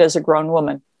finished it as a grown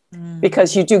woman,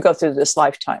 because you do go through this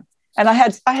lifetime. And I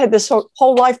had this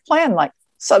whole life plan, like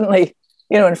suddenly,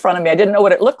 in front of me. I didn't know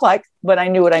what it looked like, but I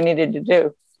knew what I needed to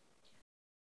do.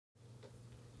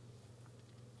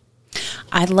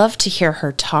 I'd love to hear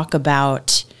her talk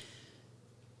about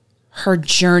her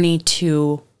journey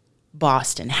to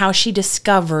Boston, how she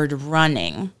discovered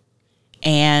running,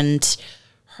 and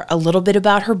a little bit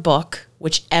about her book,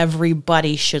 which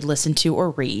everybody should listen to or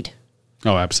read.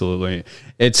 Oh, absolutely.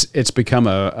 It's become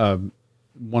a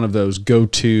one of those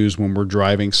go-tos when we're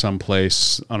driving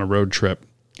someplace on a road trip.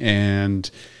 And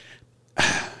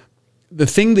the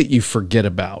thing that you forget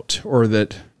about, or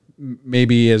that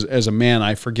maybe as a man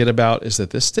I forget about, is that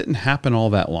this didn't happen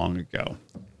all that long ago.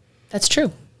 That's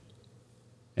true.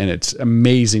 And it's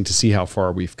amazing to see how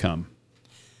far we've come.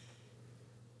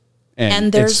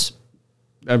 And there's...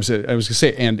 I was going to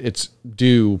say, and it's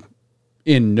due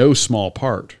in no small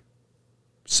part.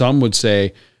 Some would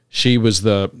say she was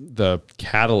the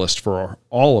catalyst for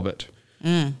all of it.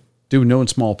 Due in no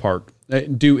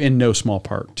small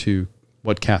part to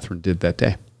what Catherine did that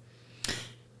day.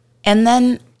 And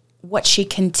then what she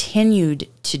continued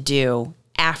to do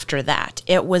after that.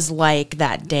 It was like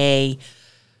that day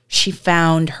she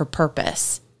found her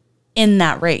purpose in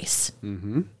that race.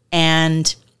 Mm-hmm.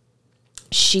 And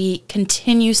she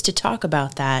continues to talk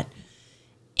about that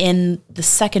in the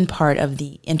second part of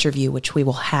the interview, which we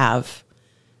will have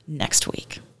next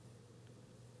week.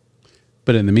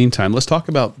 But in the meantime, let's talk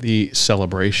about the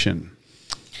celebration.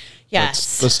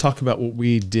 Yes. Let's talk about what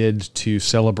we did to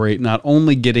celebrate not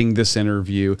only getting this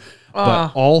interview,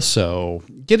 but also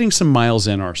getting some miles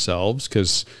in ourselves,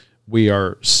 because you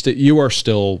are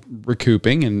still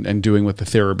recouping and doing what the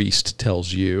TheraBeast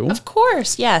tells you. Of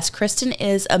course, yes. Kristen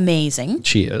is amazing.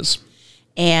 She is.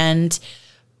 And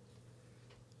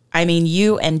I mean,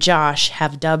 you and Josh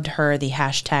have dubbed her the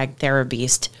hashtag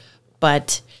TheraBeast,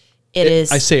 but it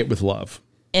is... I say it with love.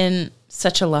 In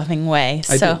such a loving way.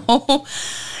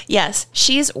 Yes,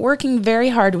 she's working very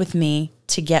hard with me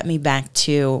to get me back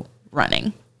to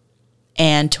running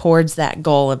and towards that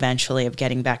goal eventually of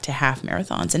getting back to half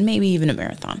marathons and maybe even a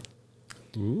marathon.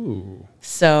 Ooh.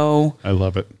 So I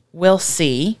love it. We'll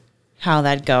see how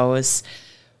that goes.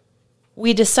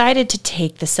 we decided to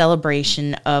take the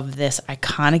celebration of this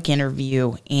iconic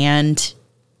interview and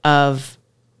of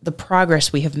the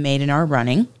progress we have made in our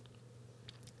running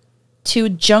to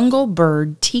Jungle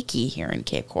Bird Tiki here in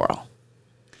Cape Coral.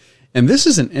 And this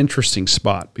is an interesting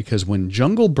spot because when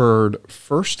Jungle Bird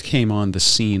first came on the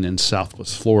scene in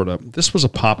Southwest Florida, this was a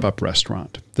pop-up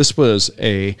restaurant. This was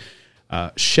a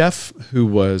chef who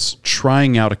was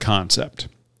trying out a concept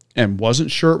and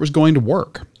wasn't sure it was going to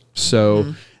work.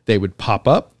 So they would pop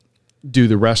up, do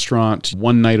the restaurant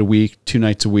 1 night a week, 2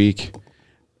 nights a week,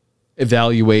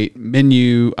 evaluate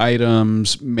menu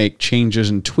items, make changes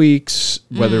and tweaks,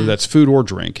 whether that's food or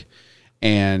drink,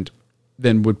 and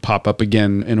then would pop up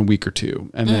again in a week or two.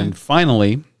 And then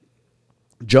finally,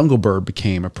 Jungle Bird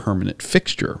became a permanent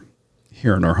fixture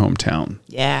here in our hometown.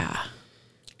 Yeah.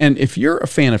 And if you're a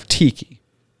fan of tiki,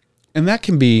 and that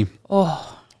can be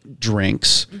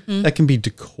drinks, that can be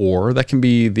decor, that can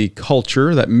be the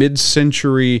culture, that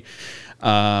mid-century.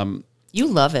 You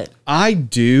love it. I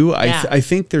do. Yeah. I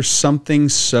think there's something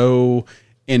so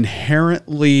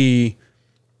inherently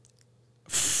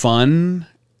fun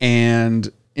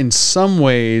and in some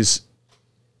ways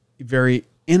very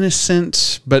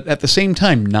innocent, but at the same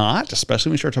time not, especially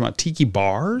when you start talking about tiki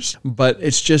bars. But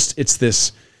it's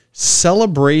this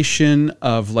celebration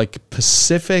of like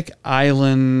Pacific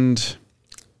Island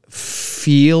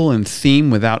feel and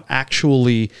theme without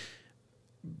actually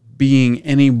being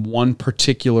any one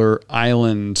particular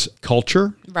island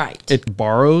culture. Right. It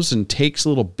borrows and takes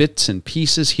little bits and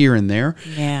pieces here and there,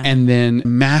 Yeah. and then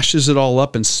mashes it all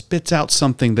up and spits out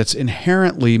something that's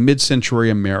inherently mid-century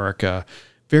America,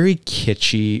 very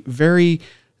kitschy, very,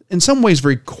 in some ways,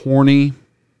 very corny,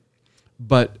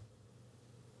 but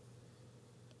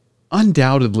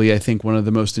undoubtedly, I think one of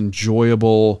the most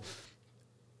enjoyable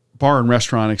bar and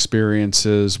restaurant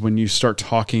experiences when you start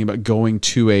talking about going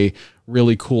to a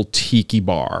really cool tiki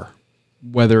bar,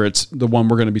 whether it's the one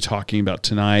we're going to be talking about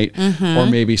tonight, or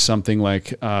maybe something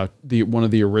like one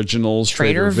of the originals,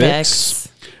 Trader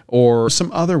Vic's, or some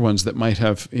other ones that might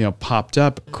have popped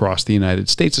up across the United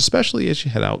States, especially as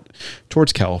you head out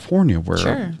towards California,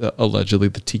 where allegedly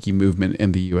the tiki movement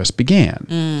in the U.S.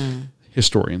 began.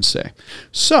 Historians say.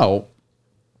 So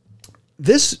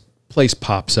this place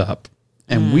pops up,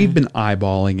 and we've been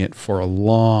eyeballing it for a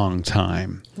long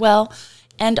time. Well,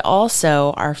 and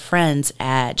also our friends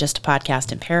at Just a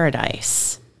Podcast in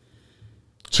Paradise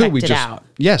checked it out.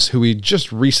 Yes, who we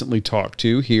just recently talked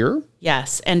to here.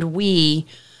 Yes, and we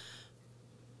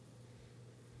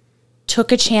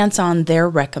took a chance on their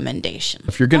recommendation.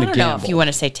 If you're going to I don't know gamble, if you want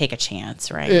to say take a chance,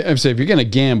 right? I'm saying if you're going to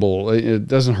gamble, it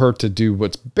doesn't hurt to do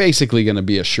what's basically going to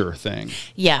be a sure thing.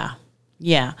 Yeah.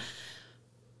 Yeah.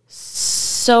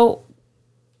 So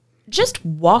just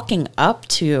walking up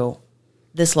to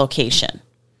this location,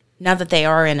 now that they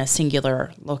are in a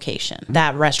singular location,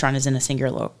 that restaurant is in a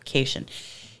singular location,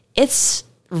 it's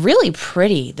really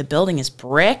pretty. The building is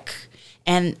brick.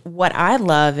 And what I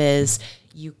love is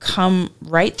you come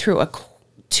right through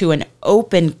to an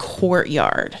open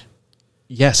courtyard.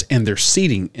 Yes, and there's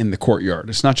seating in the courtyard.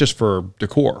 It's not just for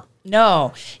decor.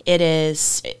 No,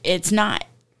 it's not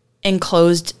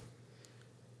enclosed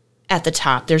at the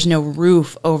top. There's no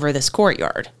roof over this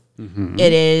courtyard.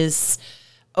 It is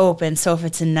open. So if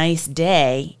it's a nice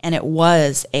day, and it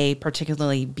was a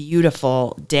particularly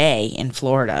beautiful day in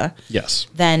Florida, Yes.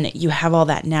 then you have all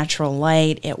that natural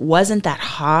light. It wasn't that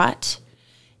hot.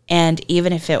 And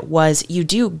even if it was, you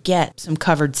do get some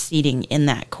covered seating in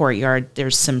that courtyard.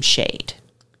 There's some shade.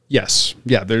 Yes.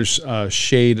 Yeah, there's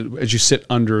shade as you sit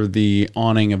under the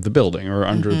awning of the building or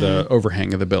under the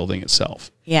overhang of the building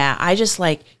itself. Yeah, I just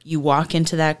like you walk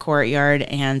into that courtyard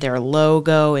and their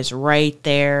logo is right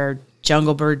there,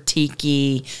 Jungle Bird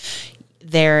Tiki.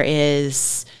 There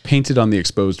is Painted on the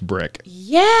exposed brick.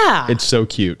 Yeah. It's so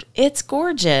cute. It's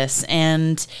gorgeous.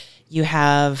 And you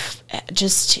have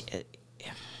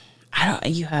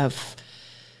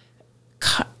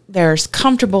there's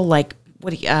comfortable, like,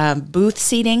 booth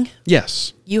seating.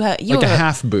 Yes. You have a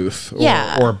half booth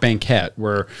or a banquette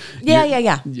where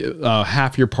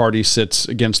half your party sits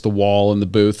against the wall in the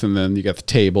booth, and then you got the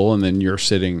table, and then you're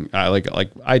sitting like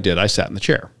I did. I sat in the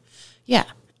chair. Yeah.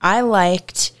 I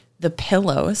liked the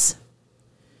pillows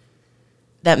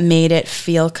that made it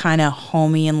feel kind of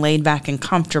homey and laid back and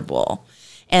comfortable,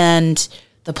 and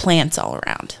the plants all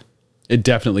around. It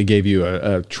definitely gave you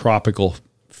a tropical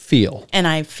feel. And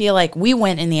I feel like we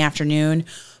went in the afternoon,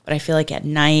 but I feel like at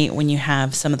night when you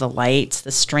have some of the lights,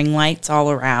 the string lights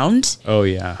all around. Oh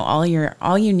yeah. All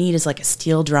you need is like a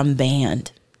steel drum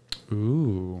band.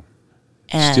 Ooh.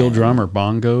 And steel drum or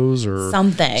bongos or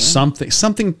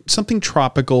something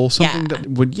tropical, something that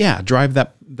would drive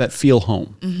that feel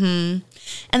home.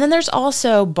 And then there's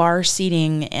also bar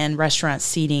seating and restaurant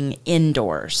seating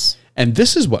indoors. And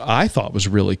this is what I thought was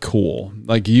really cool.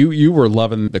 Like you were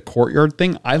loving the courtyard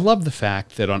thing. I love the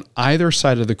fact that on either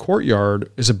side of the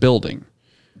courtyard is a building.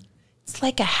 It's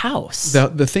like a house.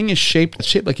 The thing is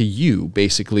shaped like a U,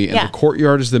 basically, and the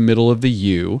courtyard is the middle of the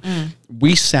U.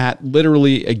 We sat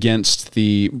literally against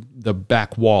the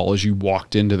back wall as you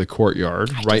walked into the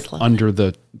courtyard, right under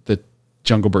the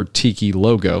Jungle Bird Tiki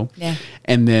logo. Yeah.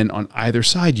 And then on either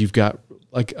side, you've got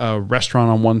like a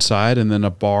restaurant on one side and then a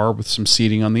bar with some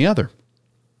seating on the other.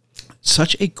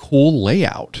 Such a cool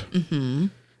layout.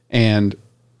 And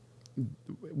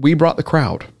we brought the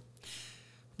crowd.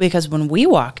 Because when we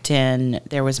walked in,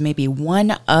 there was maybe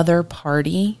one other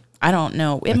party. I don't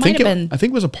know. It might have been. I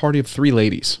think it was a party of 3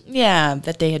 ladies. Yeah,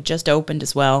 that they had just opened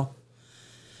as well.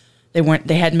 They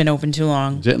hadn't been open too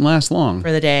long. Didn't last long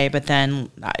for the day, but then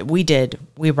we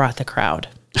brought the crowd.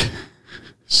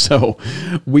 So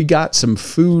we got some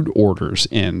food orders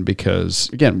in because,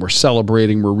 again, we're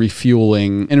celebrating, we're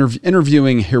refueling,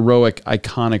 interviewing heroic,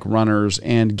 iconic runners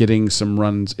and getting some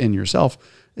runs in yourself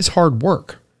is hard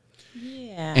work.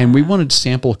 Yeah. And we wanted to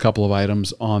sample a couple of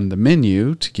items on the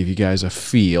menu to give you guys a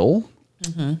feel.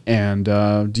 And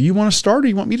do you want to start or do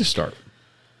you want me to start?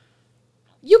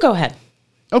 You go ahead.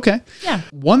 Okay. Yeah.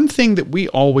 One thing that we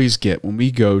always get when we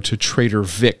go to Trader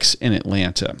Vic's in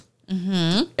Atlanta,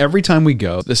 every time we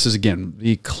go, this is, again,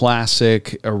 the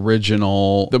classic,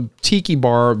 original, the tiki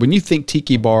bar. When you think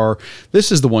tiki bar, this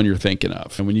is the one you're thinking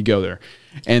of. And when you go there,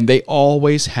 and they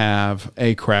always have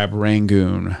a crab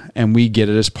rangoon, and we get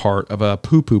it as part of a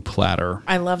poo-poo platter.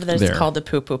 I love that it's called a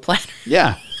poo-poo platter.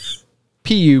 Yeah.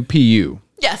 P-U-P-U.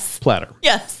 Yes. Platter.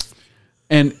 Yes.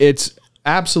 And it's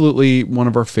absolutely one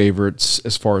of our favorites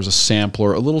as far as a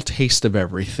sampler, a little taste of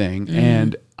everything.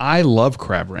 And I love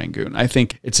crab rangoon. I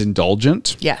think it's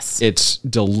indulgent. Yes. It's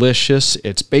delicious.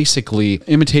 It's basically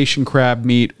imitation crab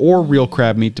meat or real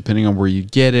crab meat, depending on where you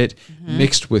get it,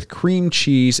 mixed with cream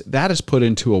cheese. That is put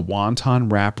into a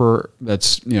wonton wrapper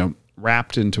that's,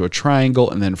 wrapped into a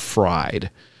triangle and then fried.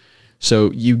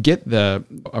 So you get a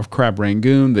crab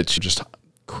rangoon that's just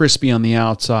crispy on the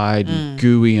outside and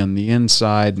gooey on the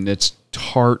inside, and it's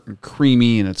tart and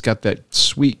creamy, and it's got that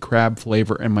sweet crab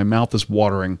flavor, and my mouth is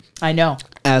watering. I know.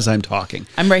 As I'm talking.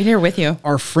 I'm right here with you.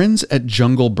 Our friends at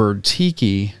Jungle Bird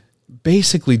Tiki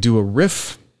basically do a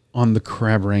riff on the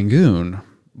crab rangoon,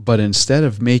 but instead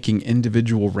of making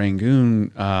individual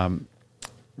rangoon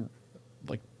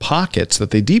like pockets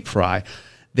that they deep fry,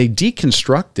 they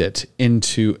deconstruct it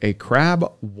into a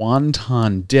crab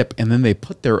wonton dip, and then they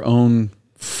put their own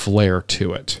flair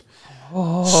to it.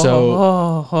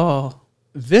 So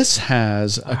this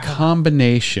has a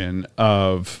combination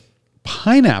of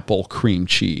pineapple cream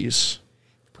cheese,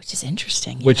 which is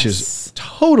interesting, which is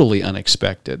totally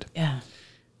unexpected. Yeah.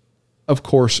 Of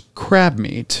course, crab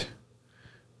meat,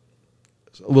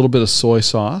 a little bit of soy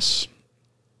sauce,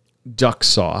 duck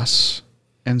sauce,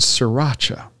 and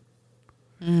sriracha.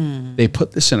 They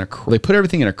put this they put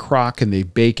everything in a crock and they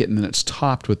bake it, and then it's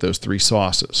topped with those 3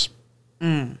 sauces.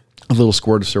 A little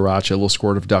squirt of sriracha, a little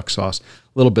squirt of duck sauce, a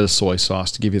little bit of soy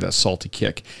sauce to give you that salty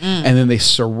kick. And then they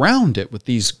surround it with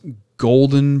these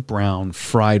golden brown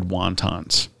fried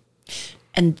wontons.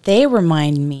 And they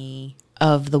remind me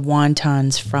of the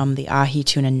wontons from the ahi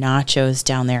tuna nachos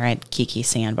down there at Kiki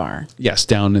Sandbar. Yes,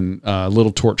 down in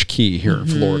Little Torch Key here in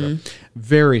Florida.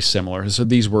 Very similar. So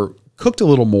these were cooked a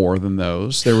little more than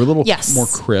those. They were a little more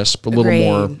crisp, a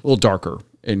little darker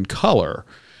in color.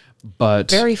 But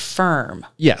very firm.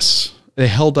 Yes. They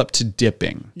held up to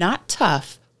dipping. Not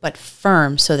tough, but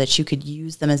firm so that you could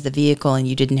use them as the vehicle and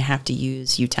you didn't have to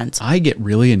use utensils. I get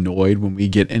really annoyed when we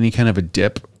get any kind of a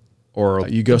dip or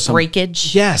you go some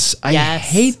breakage. Yes. I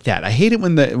hate that. I hate it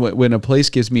when a place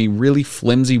gives me really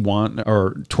flimsy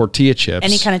or tortilla chips.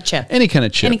 Any kind of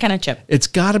chip. It's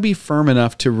got to be firm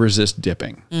enough to resist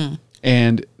dipping.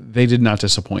 And they did not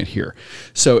disappoint here.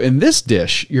 So in this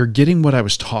dish, you're getting what I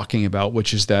was talking about,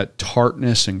 which is that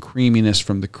tartness and creaminess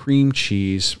from the cream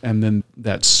cheese and then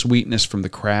that sweetness from the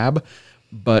crab.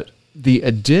 But the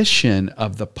addition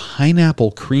of the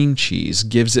pineapple cream cheese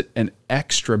gives it an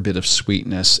extra bit of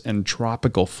sweetness and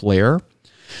tropical flair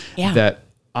that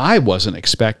I wasn't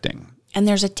expecting. And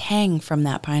there's a tang from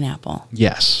that pineapple.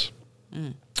 Yes.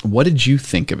 What did you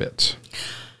think of it?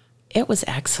 It was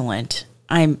excellent.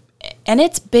 And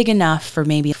it's big enough for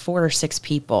maybe 4 or 6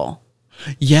 people.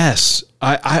 Yes.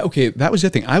 Okay, that was the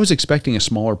thing. I was expecting a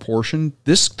smaller portion.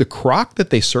 The crock that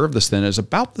they serve this in is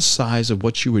about the size of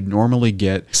what you would normally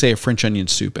get, say, a French onion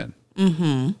soup in.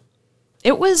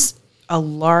 It was a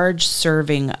large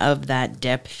serving of that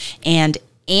dip and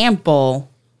ample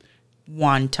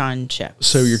wonton chips.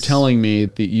 So you're telling me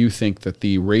that you think that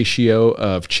the ratio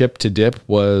of chip to dip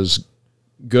was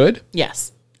good?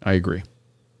 Yes. I agree.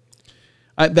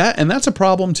 That's a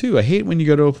problem too. I hate when you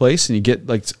go to a place and you get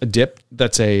like a dip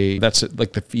that's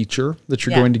like the feature that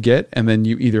you're going to get, and then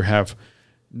you either have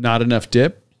not enough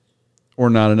dip or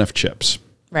not enough chips.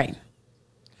 Right.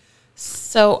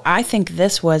 So I think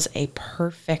this was a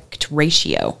perfect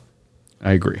ratio.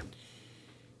 I agree.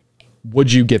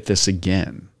 Would you get this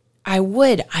again? I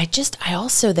would.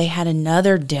 They had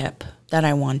another dip that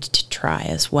I wanted to try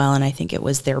as well, and I think it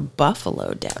was their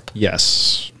buffalo dip.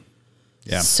 Yes.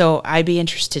 Yeah. So I'd be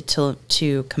interested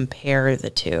to compare the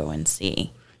two and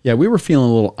see. Yeah, we were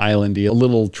feeling a little islandy, a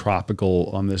little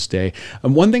tropical on this day.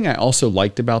 And one thing I also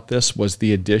liked about this was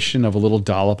the addition of a little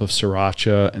dollop of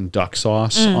sriracha and duck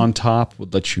sauce on top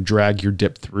would let you drag your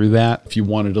dip through that. If you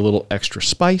wanted a little extra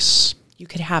spice, You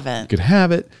could have it. you could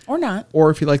have it. Or not. Or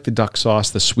if you like the duck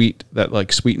sauce, the sweet, that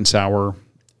like sweet and sour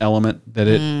element that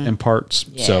it imparts.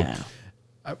 Yeah.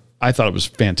 So I thought it was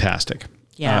fantastic.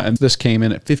 Yeah. And this came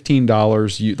in at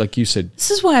 $15. You, like you said, This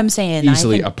is what I'm saying.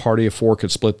 easily I a party of four could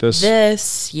split this.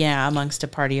 amongst a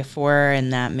party of four,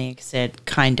 and that makes it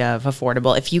kind of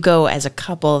affordable. If you go as a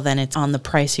couple, then it's on the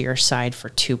pricier side for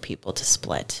two people to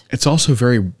split. It's also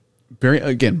very,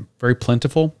 very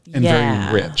plentiful and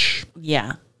Yeah. very rich.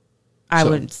 Yeah. I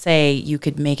would say you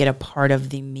could make it a part of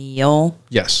the meal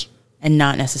Yes. and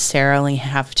not necessarily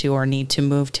have to or need to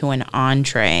move to an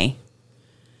entree.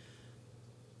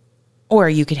 Or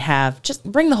you could just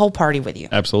bring the whole party with you.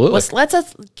 Absolutely.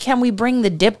 Can we bring the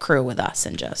dip crew with us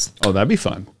and just, Oh, that'd be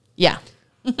fun. yeah.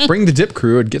 Bring the dip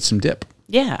crew and get some dip.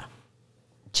 Yeah.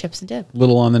 Chips and dip.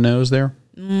 Little on the nose there.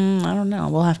 I don't know.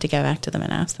 We'll have to get back to them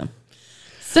and ask them.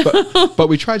 But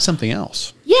we tried something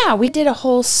else. Yeah, we did a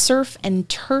whole surf and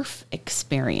turf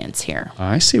experience here.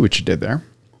 I see what you did there.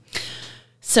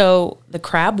 So the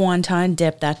crab wonton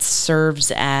dip, that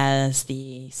serves as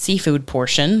the seafood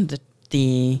portion,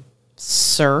 the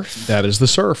surf. That is the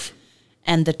surf.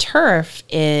 And the turf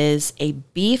is a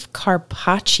beef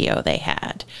carpaccio they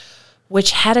had,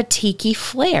 which had a tiki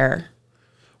flair.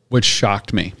 Which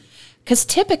shocked me. Because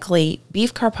typically,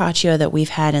 beef carpaccio that we've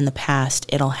had in the past,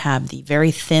 it'll have the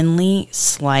very thinly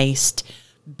sliced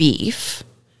beef,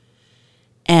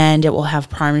 and it will have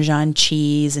Parmesan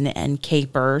cheese and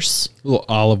capers. A little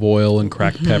olive oil and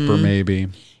cracked pepper, maybe.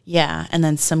 Yeah, and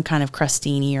then some kind of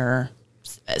crostini or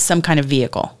some kind of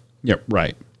vehicle Yep,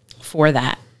 right. for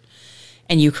that.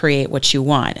 And you create what you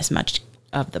want, as much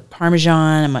of the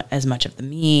Parmesan, as much of the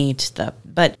meat.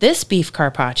 But this beef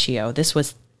carpaccio, this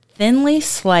was thinly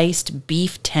sliced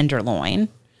beef tenderloin,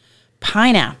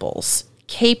 pineapples,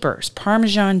 capers,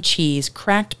 Parmesan cheese,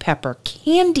 cracked pepper,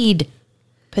 candied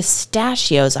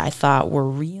pistachios. I thought were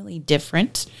really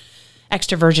different.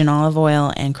 Extra virgin olive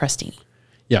oil and crostini.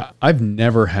 Yeah, I've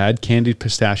never had candied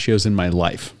pistachios in my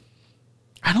life.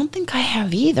 I don't think I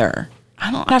have either.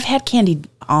 I've had candied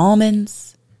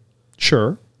almonds.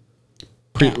 Sure.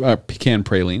 Pecan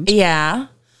pralines. Yeah,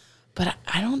 but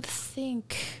I don't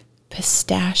think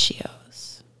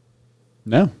pistachios.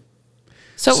 No.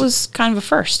 So it was kind of a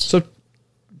first. So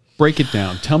break it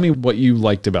down. Tell me what you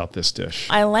liked about this dish.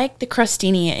 I like the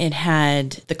crostini. It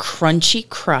had the crunchy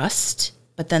crust,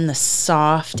 but then the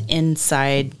soft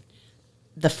inside,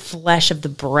 the flesh of the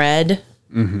bread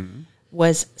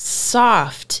was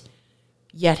soft,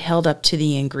 yet held up to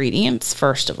the ingredients,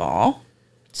 first of all.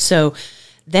 So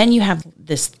then you have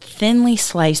this thinly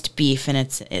sliced beef, and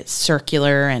it's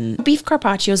circular, and beef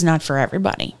carpaccio is not for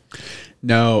everybody.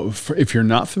 No, if you're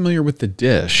not familiar with the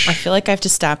dish, I feel like I have to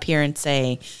stop here and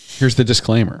say, here's the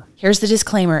disclaimer. here's the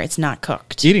disclaimer, it's not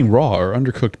cooked. Eating raw or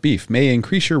undercooked beef may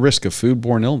increase your risk of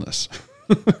foodborne illness.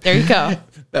 There you go.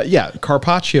 Yeah,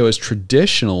 carpaccio is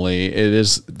traditionally,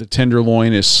 the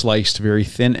tenderloin is sliced very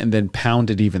thin and then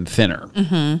pounded even thinner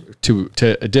to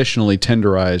additionally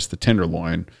tenderize the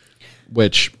tenderloin,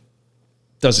 which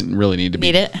doesn't really need to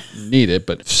Need it. Need it,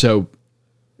 but so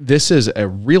this is a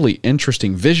really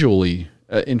visually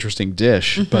interesting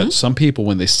dish. But some people,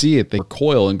 when they see it, they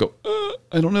recoil and go,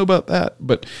 "I don't know about that."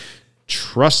 But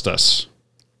trust us,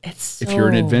 if you're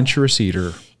an adventurous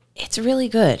eater, it's really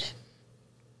good.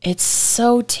 It's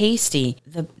so tasty.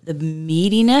 The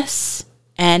meatiness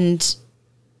and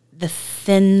the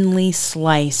thinly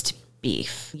sliced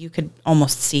beef. You could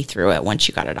almost see through it once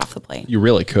you got it off the plate. you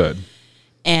really could.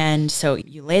 And so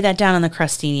you lay that down on the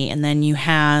crostini, and then you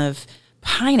have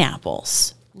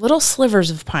pineapples, little slivers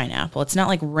of pineapple. It's not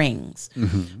like rings,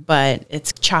 but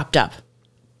it's chopped up.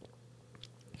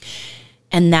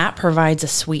 and that provides a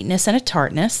sweetness and a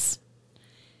tartness.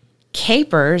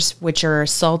 Capers, which are a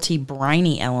salty,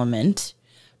 briny element.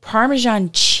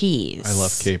 Parmesan cheese. I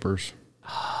love capers.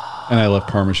 And I love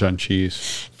Parmesan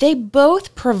cheese. They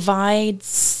both provide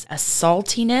a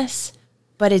saltiness,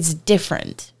 but it's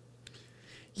different.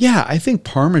 Yeah, I think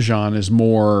Parmesan is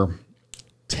more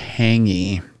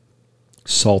tangy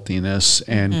saltiness,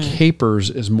 and capers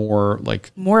is more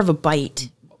like More of a bite.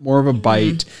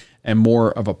 And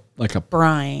more of a like a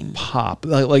Brine. pop,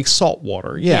 like salt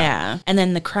water. Yeah. And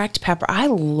then the cracked pepper. I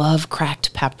love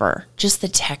cracked pepper. Just the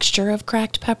texture of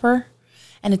cracked pepper.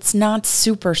 And it's not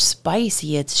super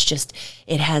spicy. It's just,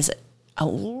 it has a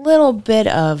little bit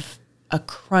of a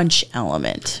crunch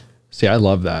element. See, I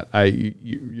love that.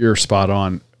 You're spot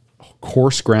on.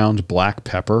 Coarse ground black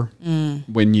pepper.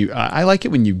 When I like it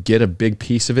when you get a big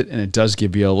piece of it and it does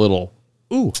give you a little,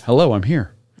 ooh, hello, I'm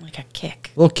here. Like a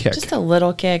kick. Little kick. Just a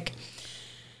little kick.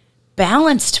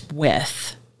 Balanced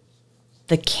with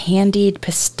the candied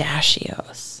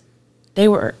pistachios. They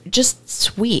were just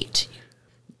sweet.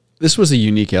 This was a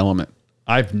unique element.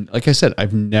 Like I said,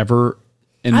 I've never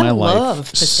in my love life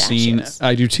pistachios. seen.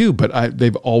 I do too, but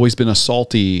they've always been a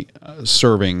salty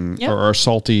serving Yep. or a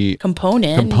salty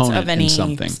component of in any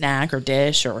something. snack or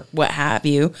dish or what have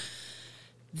you.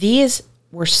 These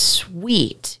were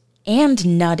sweet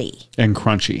and nutty. and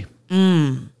crunchy.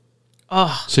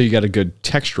 Oh. So you got a good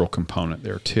textural component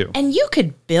there too. And you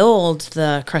could build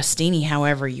the crostini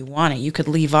however you want it. You could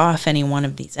leave off any one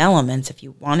of these elements if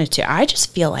you wanted to. I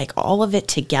just feel like all of it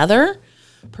together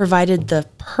provided the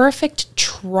perfect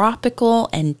tropical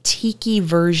and tiki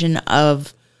version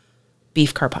of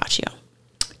beef carpaccio.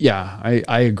 Yeah,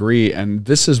 I agree. And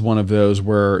this is one of those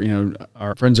where,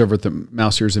 our friends over at the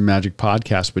Mouse Ears and Magic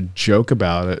podcast would joke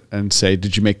about it and say,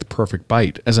 did you make the perfect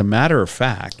bite? As a matter of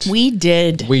fact, We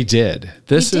did. we did.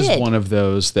 This is did. one of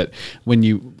those that when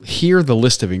you hear the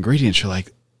list of ingredients, you're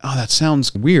like, oh, that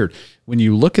sounds weird. When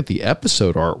you look at the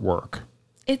episode artwork,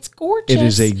 It's gorgeous. it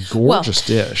is a gorgeous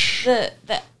dish.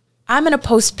 I'm going to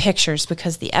post pictures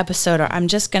because the episode, I'm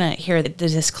just going to hear the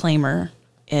disclaimer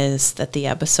is that the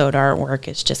episode artwork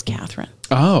is just Catherine.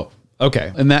 Oh,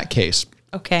 okay. In that case,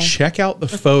 Okay. check out the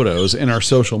photos in our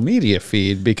social media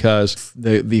feed because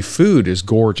the food is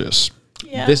gorgeous.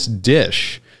 Yeah. This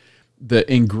dish, the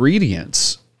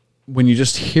ingredients, when you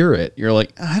just hear it, you're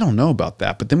like, I don't know about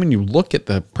that. But then when you look at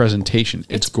the presentation,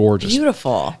 it's gorgeous.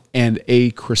 Beautiful. And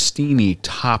a crostini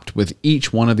topped with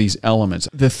each one of these elements.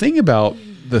 The thing about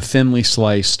the thinly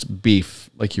sliced beef,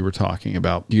 like you were talking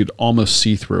about, you'd almost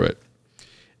see through it.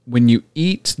 When you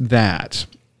eat that,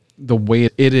 the way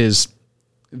it is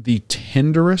the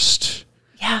tenderest,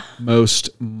 Yeah. most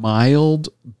mild,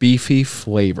 beefy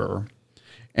flavor.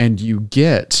 And you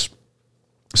get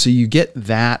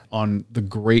that on the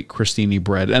great crostini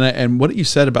bread. And what you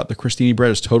said about the crostini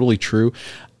bread is totally true.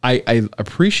 I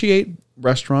appreciate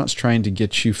restaurants trying to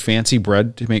get you fancy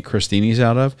bread to make crostinis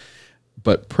out of.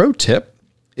 But pro tip,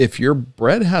 if your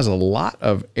bread has a lot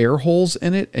of air holes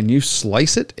in it and you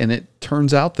slice it and it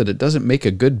turns out that it doesn't make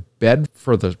a good bed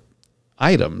for the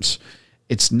items,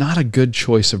 it's not a good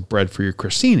choice of bread for your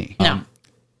crostini. No.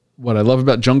 What I love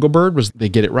about Jungle Bird was they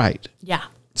get it right. Yeah.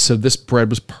 So this bread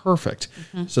was perfect.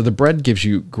 So the bread gives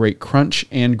you great crunch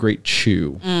and great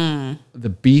chew. The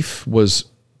beef was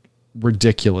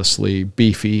ridiculously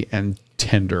beefy and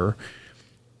tender.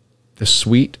 The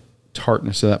sweet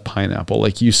tartness of that pineapple,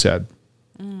 like you said,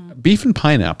 beef and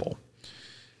pineapple.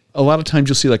 A lot of times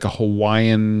you'll see like a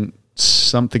Hawaiian,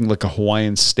 something like a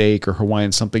Hawaiian steak or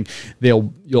Hawaiian something.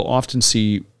 You'll often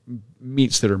see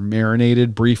meats that are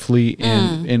marinated briefly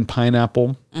in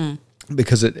pineapple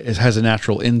because it has a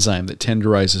natural enzyme that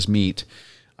tenderizes meat.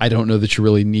 I don't know that you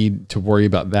really need to worry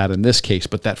about that in this case,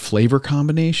 but that flavor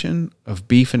combination of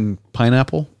beef and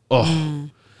pineapple,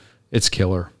 it's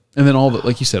killer. And then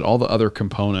like you said, all the other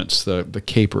components, the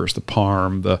capers, the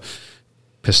parm, the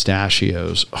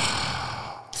pistachios.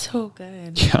 So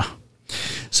good. Yeah.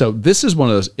 So this is one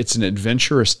of those, it's an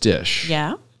adventurous dish.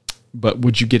 Yeah. But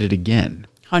would you get it again?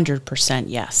 100%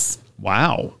 yes.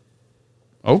 Wow.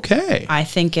 Okay. I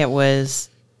think it was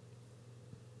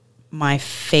my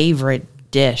favorite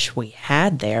dish we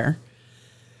had there.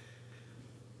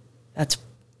 That's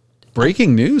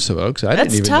Breaking news, folks. I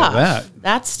didn't even tough. know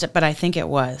that. But I think it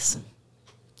was.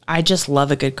 I just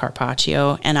love a good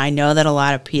carpaccio, and I know that a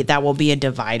lot of people, that will be a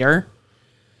divider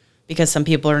because some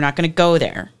people are not going to go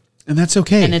there, And that's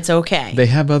okay. and it's okay. They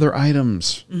have other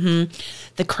items.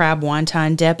 The crab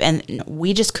wonton dip, and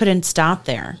we just couldn't stop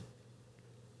there.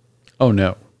 Oh,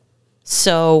 no.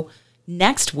 So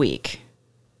next week,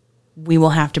 we will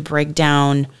have to break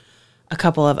down a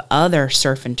couple of other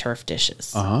surf and turf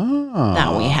dishes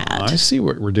that we had. I see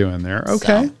what we're doing there.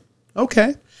 Okay.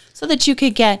 Okay. So that you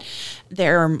could get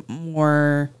there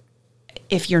more,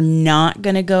 if you're not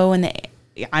going to go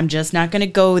I'm just not going to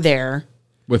go there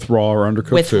With raw or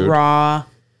undercooked with food.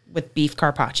 with beef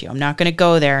carpaccio. I'm not going to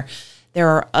go there. There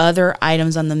are other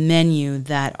items on the menu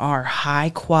that are high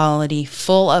quality,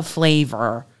 full of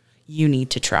flavor you need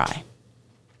to try.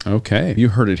 Okay. You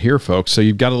heard it here, folks. So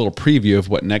you've got a little preview of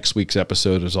what next week's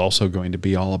episode is also going to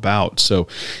be all about. So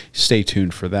stay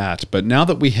tuned for that. But now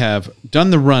that we have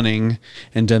done the running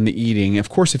and done the eating, of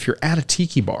course, if you're at a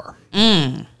tiki bar,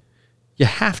 you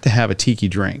have to have a tiki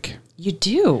drink. You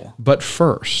do. But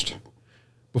first,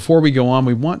 before we go on,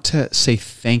 we want to say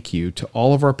thank you to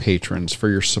all of our patrons for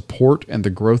your support and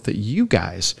the growth that you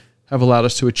guys have allowed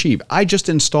us to achieve. I just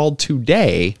installed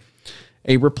today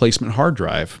a replacement hard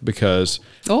drive because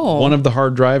one of the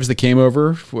hard drives that came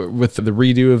over with the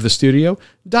redo of the studio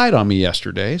died on me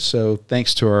yesterday. So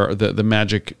thanks to the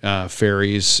magic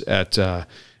fairies at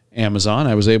Amazon,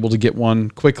 I was able to get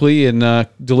one quickly and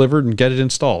delivered and get it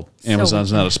installed.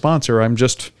 Amazon's not a sponsor. I'm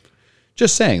just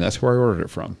saying that's where I ordered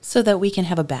it from. So that we can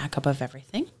have a backup of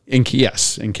everything. In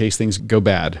case things go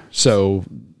bad. So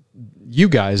you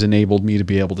guys enabled me to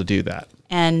be able to do that.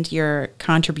 And your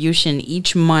contribution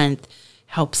each month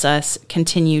helps us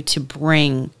continue to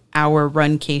bring our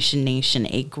Runcation Nation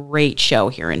a great show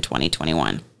here in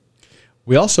 2021.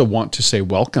 We also want to say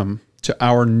welcome to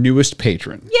our newest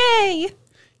patron. Yay!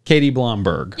 Katie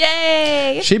Blomberg.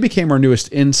 Yay! She became our newest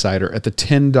insider at the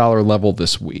 $10 level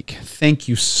this week. Thank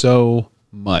you so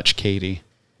much, Katie.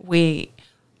 We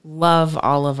love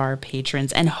all of our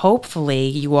patrons, and hopefully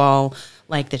you all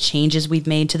like the changes we've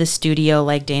made to the studio,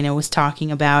 like Dana was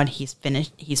talking about. He's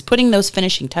putting those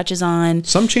finishing touches on.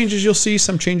 Some changes you'll see,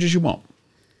 some changes you won't.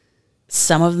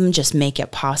 Some of them just make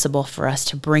it possible for us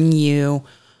to bring you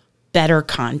better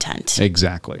content.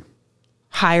 Exactly.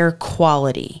 Higher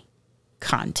quality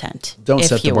content. Don't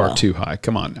set the bar too high.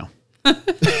 Come on now.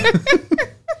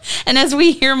 And as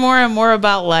we hear more and more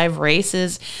about live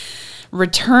races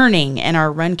returning and our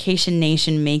Runcation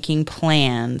Nation making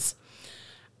plans,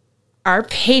 our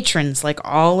patrons, like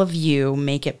all of you,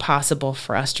 make it possible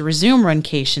for us to resume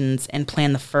Runcations and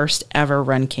plan the first ever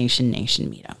Runcation Nation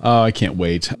meetup. Oh, I can't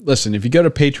wait. Listen, if you go to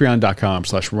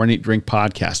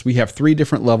patreon.com/runeatdrinkpodcast, we have 3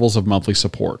 different levels of monthly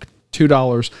support.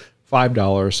 $2,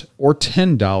 $5, or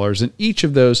 $10, and each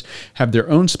of those have their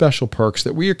own special perks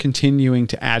that we are continuing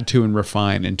to add to and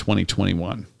refine in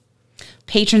 2021.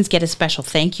 Patrons get a special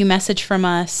thank you message from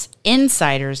us.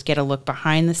 Insiders get a look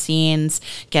behind the scenes,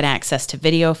 get access to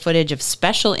video footage of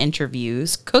special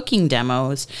interviews, cooking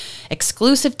demos,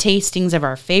 exclusive tastings of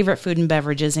our favorite food and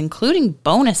beverages, including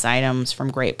bonus items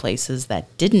from great places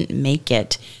that didn't make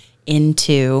it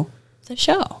into the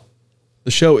show.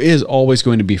 The show is always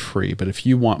going to be free, but if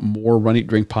you want more Run Eat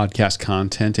Drink podcast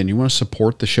content and you want to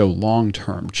support the show long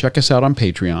term, check us out on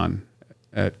Patreon.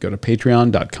 Go to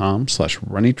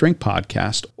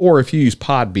patreon.com/runeatdrinkpodcast, or if you use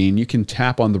Podbean, you can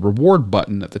tap on the reward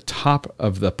button at the top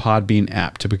of the Podbean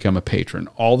app to become a patron.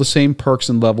 All the same perks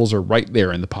and levels are right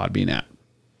there in the Podbean app.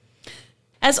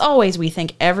 As always, we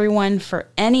thank everyone for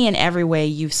any and every way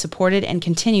you've supported and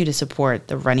continue to support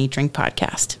the Run Eat Drink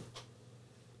podcast.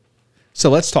 So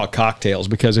let's talk cocktails,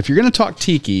 because if you're going to talk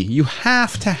tiki, you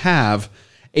have to have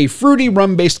a fruity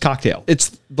rum-based cocktail.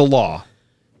 It's the law.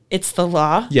 It's the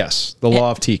law. Yes, the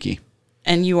law of tiki.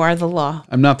 And you are the law.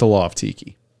 I'm not the law of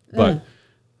tiki, but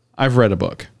I've read a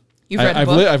book. You've read a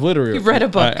book? I've literally You've read a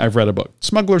book? I've read a book.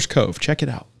 Smuggler's Cove. Check it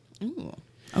out. Ooh,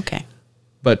 okay.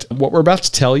 But what we're about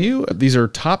to tell you, these are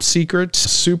top secret,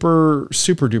 super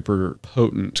duper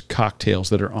potent cocktails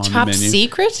that are on the menu. Top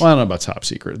secret? Well, I don't know about top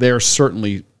secret. They are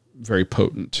certainly very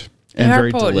potent and They are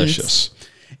very potent. delicious.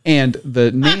 And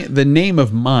the name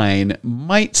of mine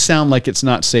might sound like it's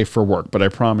not safe for work, but I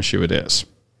promise you it is.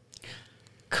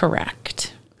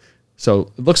 Correct.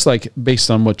 So it looks like, based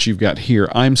on what you've got here,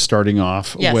 I'm starting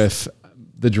off Yes. with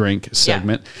the drink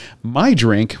segment. My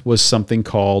drink was something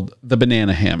called the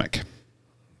banana hammock.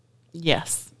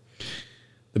 Yes.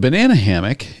 The banana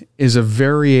hammock is a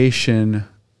variation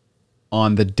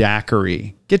on the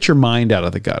daiquiri. Get your mind out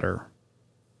of the gutter.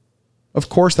 Of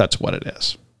course, that's what it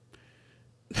is.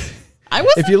 I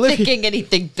wasn't If you live thinking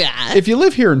anything bad. If you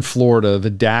live here in Florida, the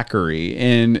daiquiri,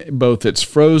 in both its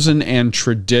frozen and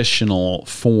traditional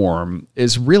form,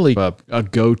 is really a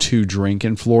go-to drink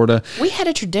in Florida. We had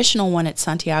a traditional one at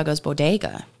Santiago's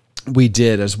Bodega We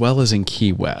did, as well as in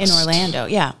Key West. in Orlando.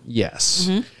 Yeah. Yes.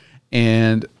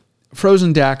 And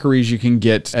Frozen daiquiris you can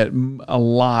get at a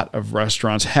lot of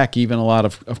restaurants. Heck, even a lot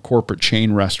of corporate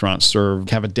chain restaurants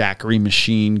have a daiquiri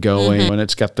machine going, and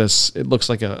it's got this, it looks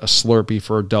like a Slurpee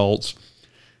for adults.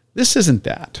 This isn't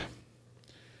that.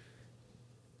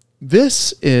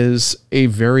 This is a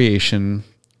variation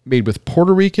made with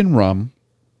Puerto Rican rum,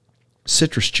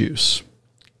 citrus juice,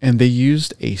 and they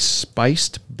used a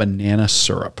spiced banana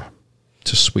syrup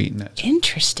to sweeten it.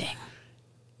 Interesting.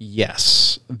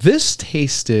 Yes. This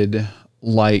tasted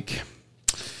like,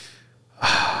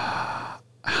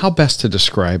 how best to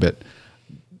describe it?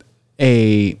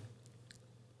 A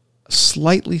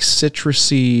slightly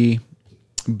citrusy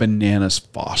Bananas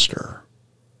Foster.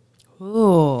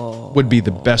 Ooh. Would be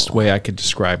the best way I could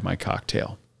describe my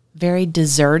cocktail. Very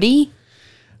desserty.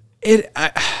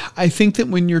 I think that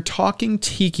when you're talking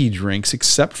tiki drinks,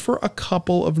 except for a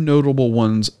couple of notable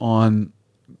ones on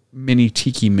many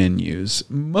tiki menus,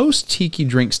 most tiki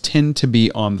drinks tend to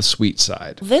be on the sweet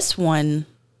side. This one,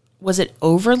 was it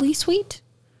overly sweet?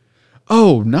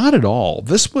 Oh, not at all.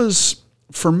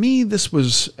 For me, this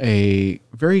was a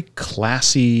very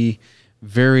classy,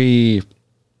 very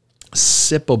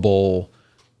sippable,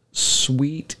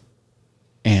 sweet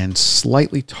and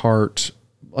slightly tart.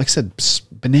 Like I said,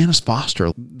 Bananas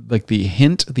Foster, like the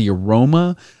hint, the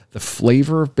aroma, the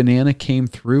flavor of banana came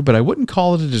through, but I wouldn't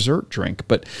call it a dessert drink.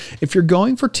 But if you're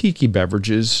going for tiki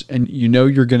beverages and you know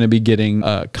you're going to be getting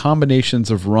combinations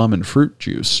of rum and fruit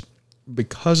juice,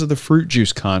 because of the fruit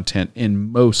juice content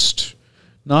in most,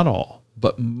 not all,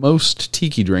 but most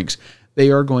tiki drinks, they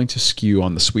are going to skew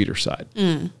on the sweeter side.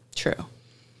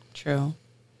 True.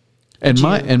 And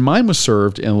mine was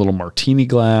served in a little martini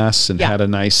glass and Yeah. had a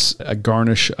nice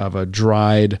garnish of a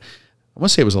dried, I want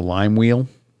to say it was a lime wheel,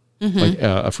 like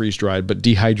a freeze dried, but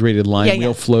dehydrated lime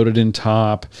wheel floated in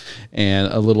top,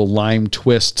 and a little lime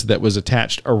twist that was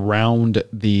attached around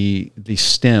the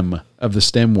stem of the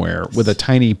stemware with a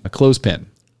tiny clothespin.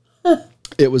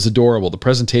 It was adorable. The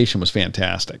presentation was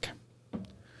fantastic.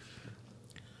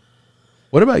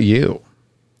 What about you?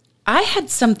 I had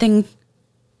something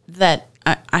that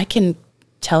I can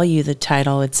tell you the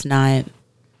title. It's not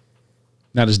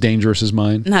Not as dangerous as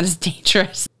mine. not as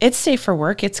dangerous. It's safe for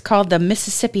work. It's called the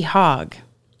Mississippi Hog.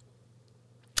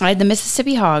 I had the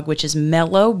Mississippi Hog, which is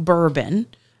mellow bourbon,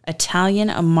 Italian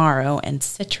Amaro, and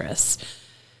citrus,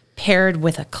 paired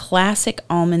with a classic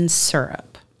almond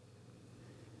syrup.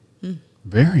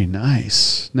 Very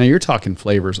nice. Now you're talking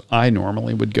flavors I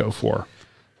normally would go for.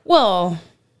 Well,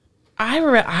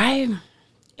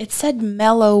 it said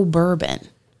mellow bourbon.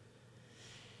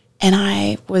 And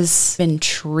I was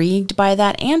intrigued by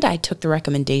that. And I took the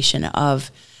recommendation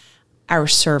of our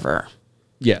server.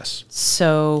 Yes.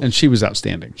 So And she was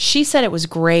outstanding. she said it was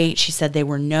great. She said they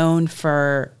were known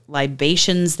for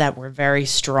libations that were very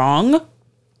strong.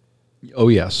 Oh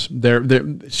yes.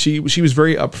 She was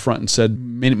very upfront and said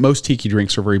most tiki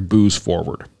drinks are very booze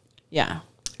forward. Yeah.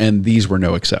 And these were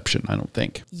no exception, I don't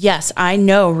think. Yes, I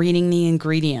know reading the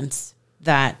ingredients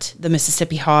that the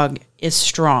Mississippi Hog is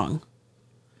strong.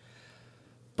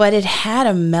 But it had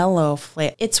a mellow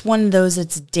flavor. It's one of those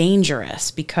that's dangerous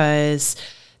because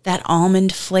that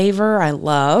almond flavor I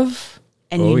love.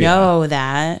 And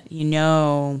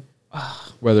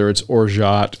Whether it's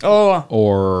orgeat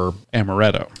or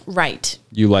amaretto. Right.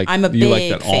 You like I'm a you like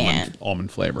big that fan.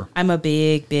 almond flavor. I'm a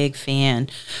big, big fan.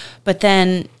 But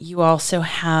then you also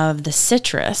have the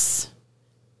citrus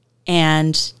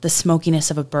and the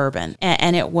smokiness of a bourbon.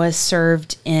 And it was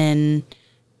served in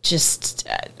just,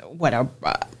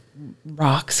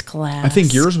 rocks glass. I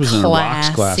think yours was in a rocks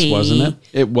glass, wasn't it?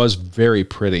 It was very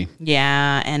pretty.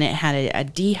 Yeah, and it had a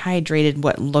dehydrated,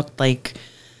 what looked like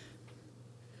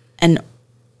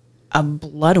a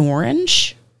blood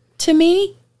orange to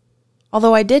me,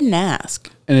 although I didn't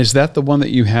ask. And is that the one that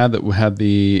you had that had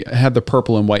the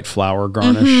purple and white flower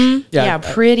garnish? Yeah,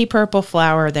 pretty purple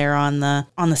flower there on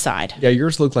the side. Yeah,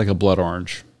 yours looked like a blood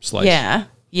orange slice.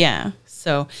 Yeah.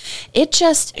 So it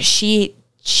just she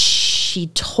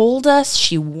told us,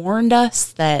 she warned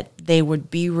us that they would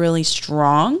be really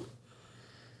strong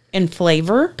in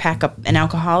flavor, pack up an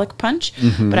alcoholic punch.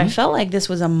 But I felt like this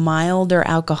was a milder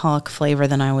alcoholic flavor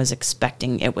than I was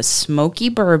expecting. It was smoky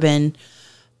bourbon,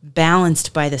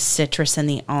 balanced by the citrus and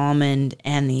the almond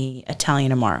and the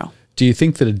Italian Amaro. Do you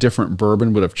think that a different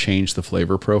bourbon would have changed the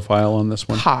flavor profile on this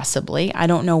one? Possibly. I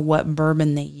don't know what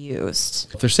bourbon they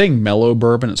used. If they're saying mellow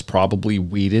bourbon, it's probably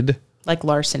wheated, Like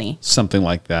Larceny. something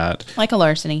like that. Like a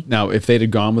Larceny. Now, if they'd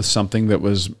have gone with something that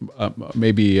was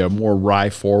maybe a more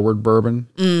rye-forward bourbon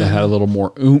that had a little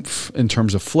more oomph in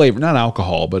terms of flavor, not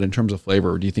alcohol, but in terms of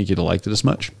flavor, do you think you'd have liked it as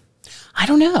much? I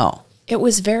don't know. It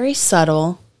was very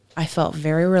subtle. I felt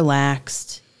very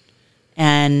relaxed.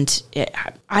 And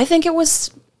I think it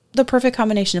was the perfect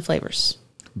combination of flavors.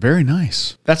 Very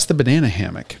nice. That's the banana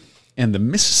hammock and the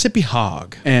Mississippi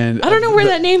hog. And I don't know where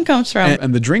that name comes from.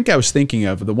 And the drink I was thinking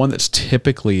of, the one that's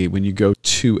typically when you go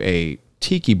to a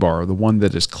tiki bar, the one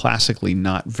that is classically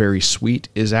not very sweet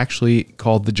is actually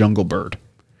called the Jungle Bird.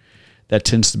 That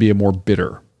tends to be a more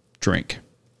bitter drink.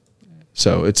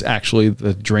 So it's actually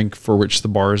the drink for which the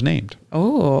bar is named.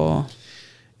 Oh.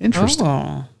 Interesting.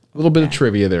 Oh. A little bit of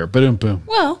trivia there. Boom, boom.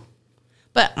 Well,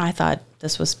 but I thought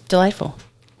this was delightful.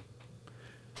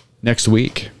 Next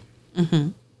week,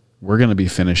 we're going to be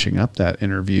finishing up that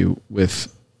interview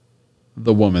with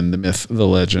the woman, the myth, the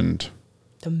legend.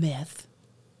 The myth.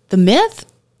 The myth?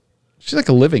 She's like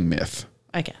a living myth.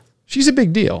 I guess. She's a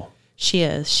big deal. She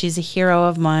is. She's a hero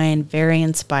of mine, very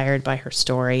inspired by her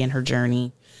story and her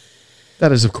journey.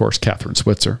 That is, of course, Catherine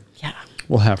Switzer. Yeah.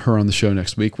 We'll have her on the show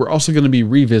next week. We're also going to be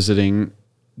revisiting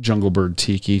Jungle Bird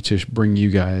Tiki to bring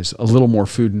you guys a little more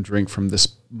food and drink from this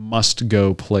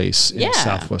must-go place in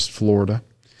Southwest Florida.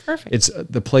 Perfect. It's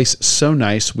the place so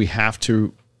nice, we have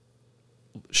to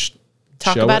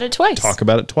talk about it twice. Talk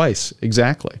about it twice.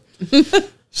 Exactly.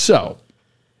 So,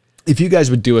 if you guys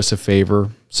would do us a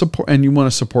favor, support, and you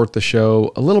want to support the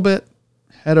show a little bit,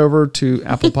 head over to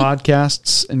Apple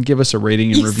Podcasts and give us a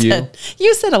rating and review.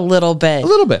 You said a little bit. A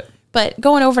little bit. But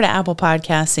going over to Apple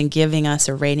Podcasts and giving us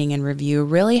a rating and review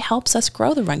really helps us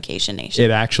grow the Runcation Nation.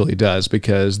 It actually does,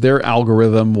 because their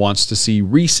algorithm wants to see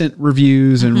recent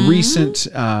reviews and recent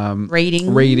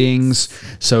ratings.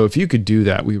 So if you could do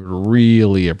that, we would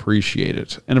really appreciate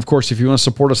it. And of course, if you want to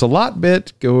support us a lot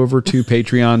bit, go over to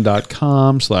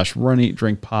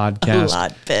patreon.com/runeatdrinkpodcast. A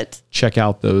lot bit. Check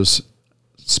out those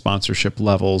sponsorship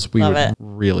levels. We would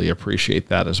really appreciate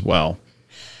that as well.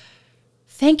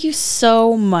 Thank you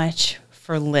so much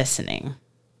for listening,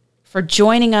 for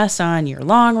joining us on your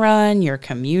long run, your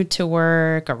commute to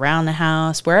work, around the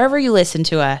house, wherever you listen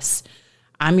to us.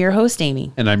 I'm your host,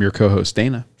 Amy. And I'm your co-host,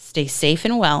 Dana. Stay safe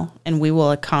and well, and we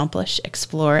will accomplish,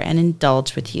 explore, and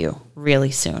indulge with you really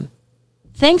soon.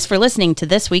 Thanks for listening to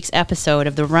this week's episode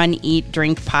of the Run, Eat,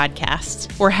 Drink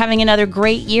podcast. We're having another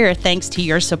great year thanks to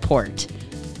your support.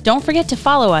 Don't forget to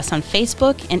follow us on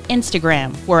Facebook and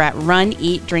Instagram. We're at Run,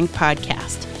 Eat, Drink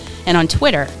Podcast. And on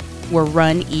Twitter, we're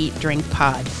Run, Eat, Drink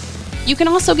Pod. You can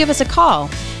also give us a call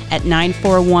at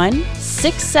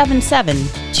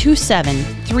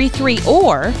 941-677-2733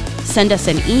 or send us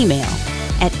an email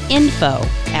at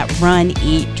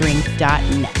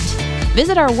info@runeatdrink.net.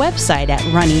 Visit our website at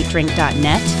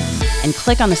runeatdrink.net and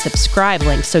click on the subscribe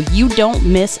link so you don't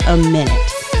miss a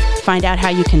minute. Find out how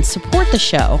you can support the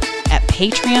show at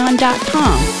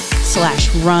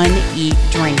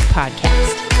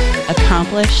patreon.com/runeatdrinkpodcast.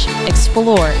 Accomplish,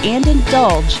 explore, and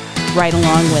indulge right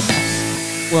along with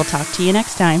us. We'll talk to you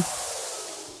next time.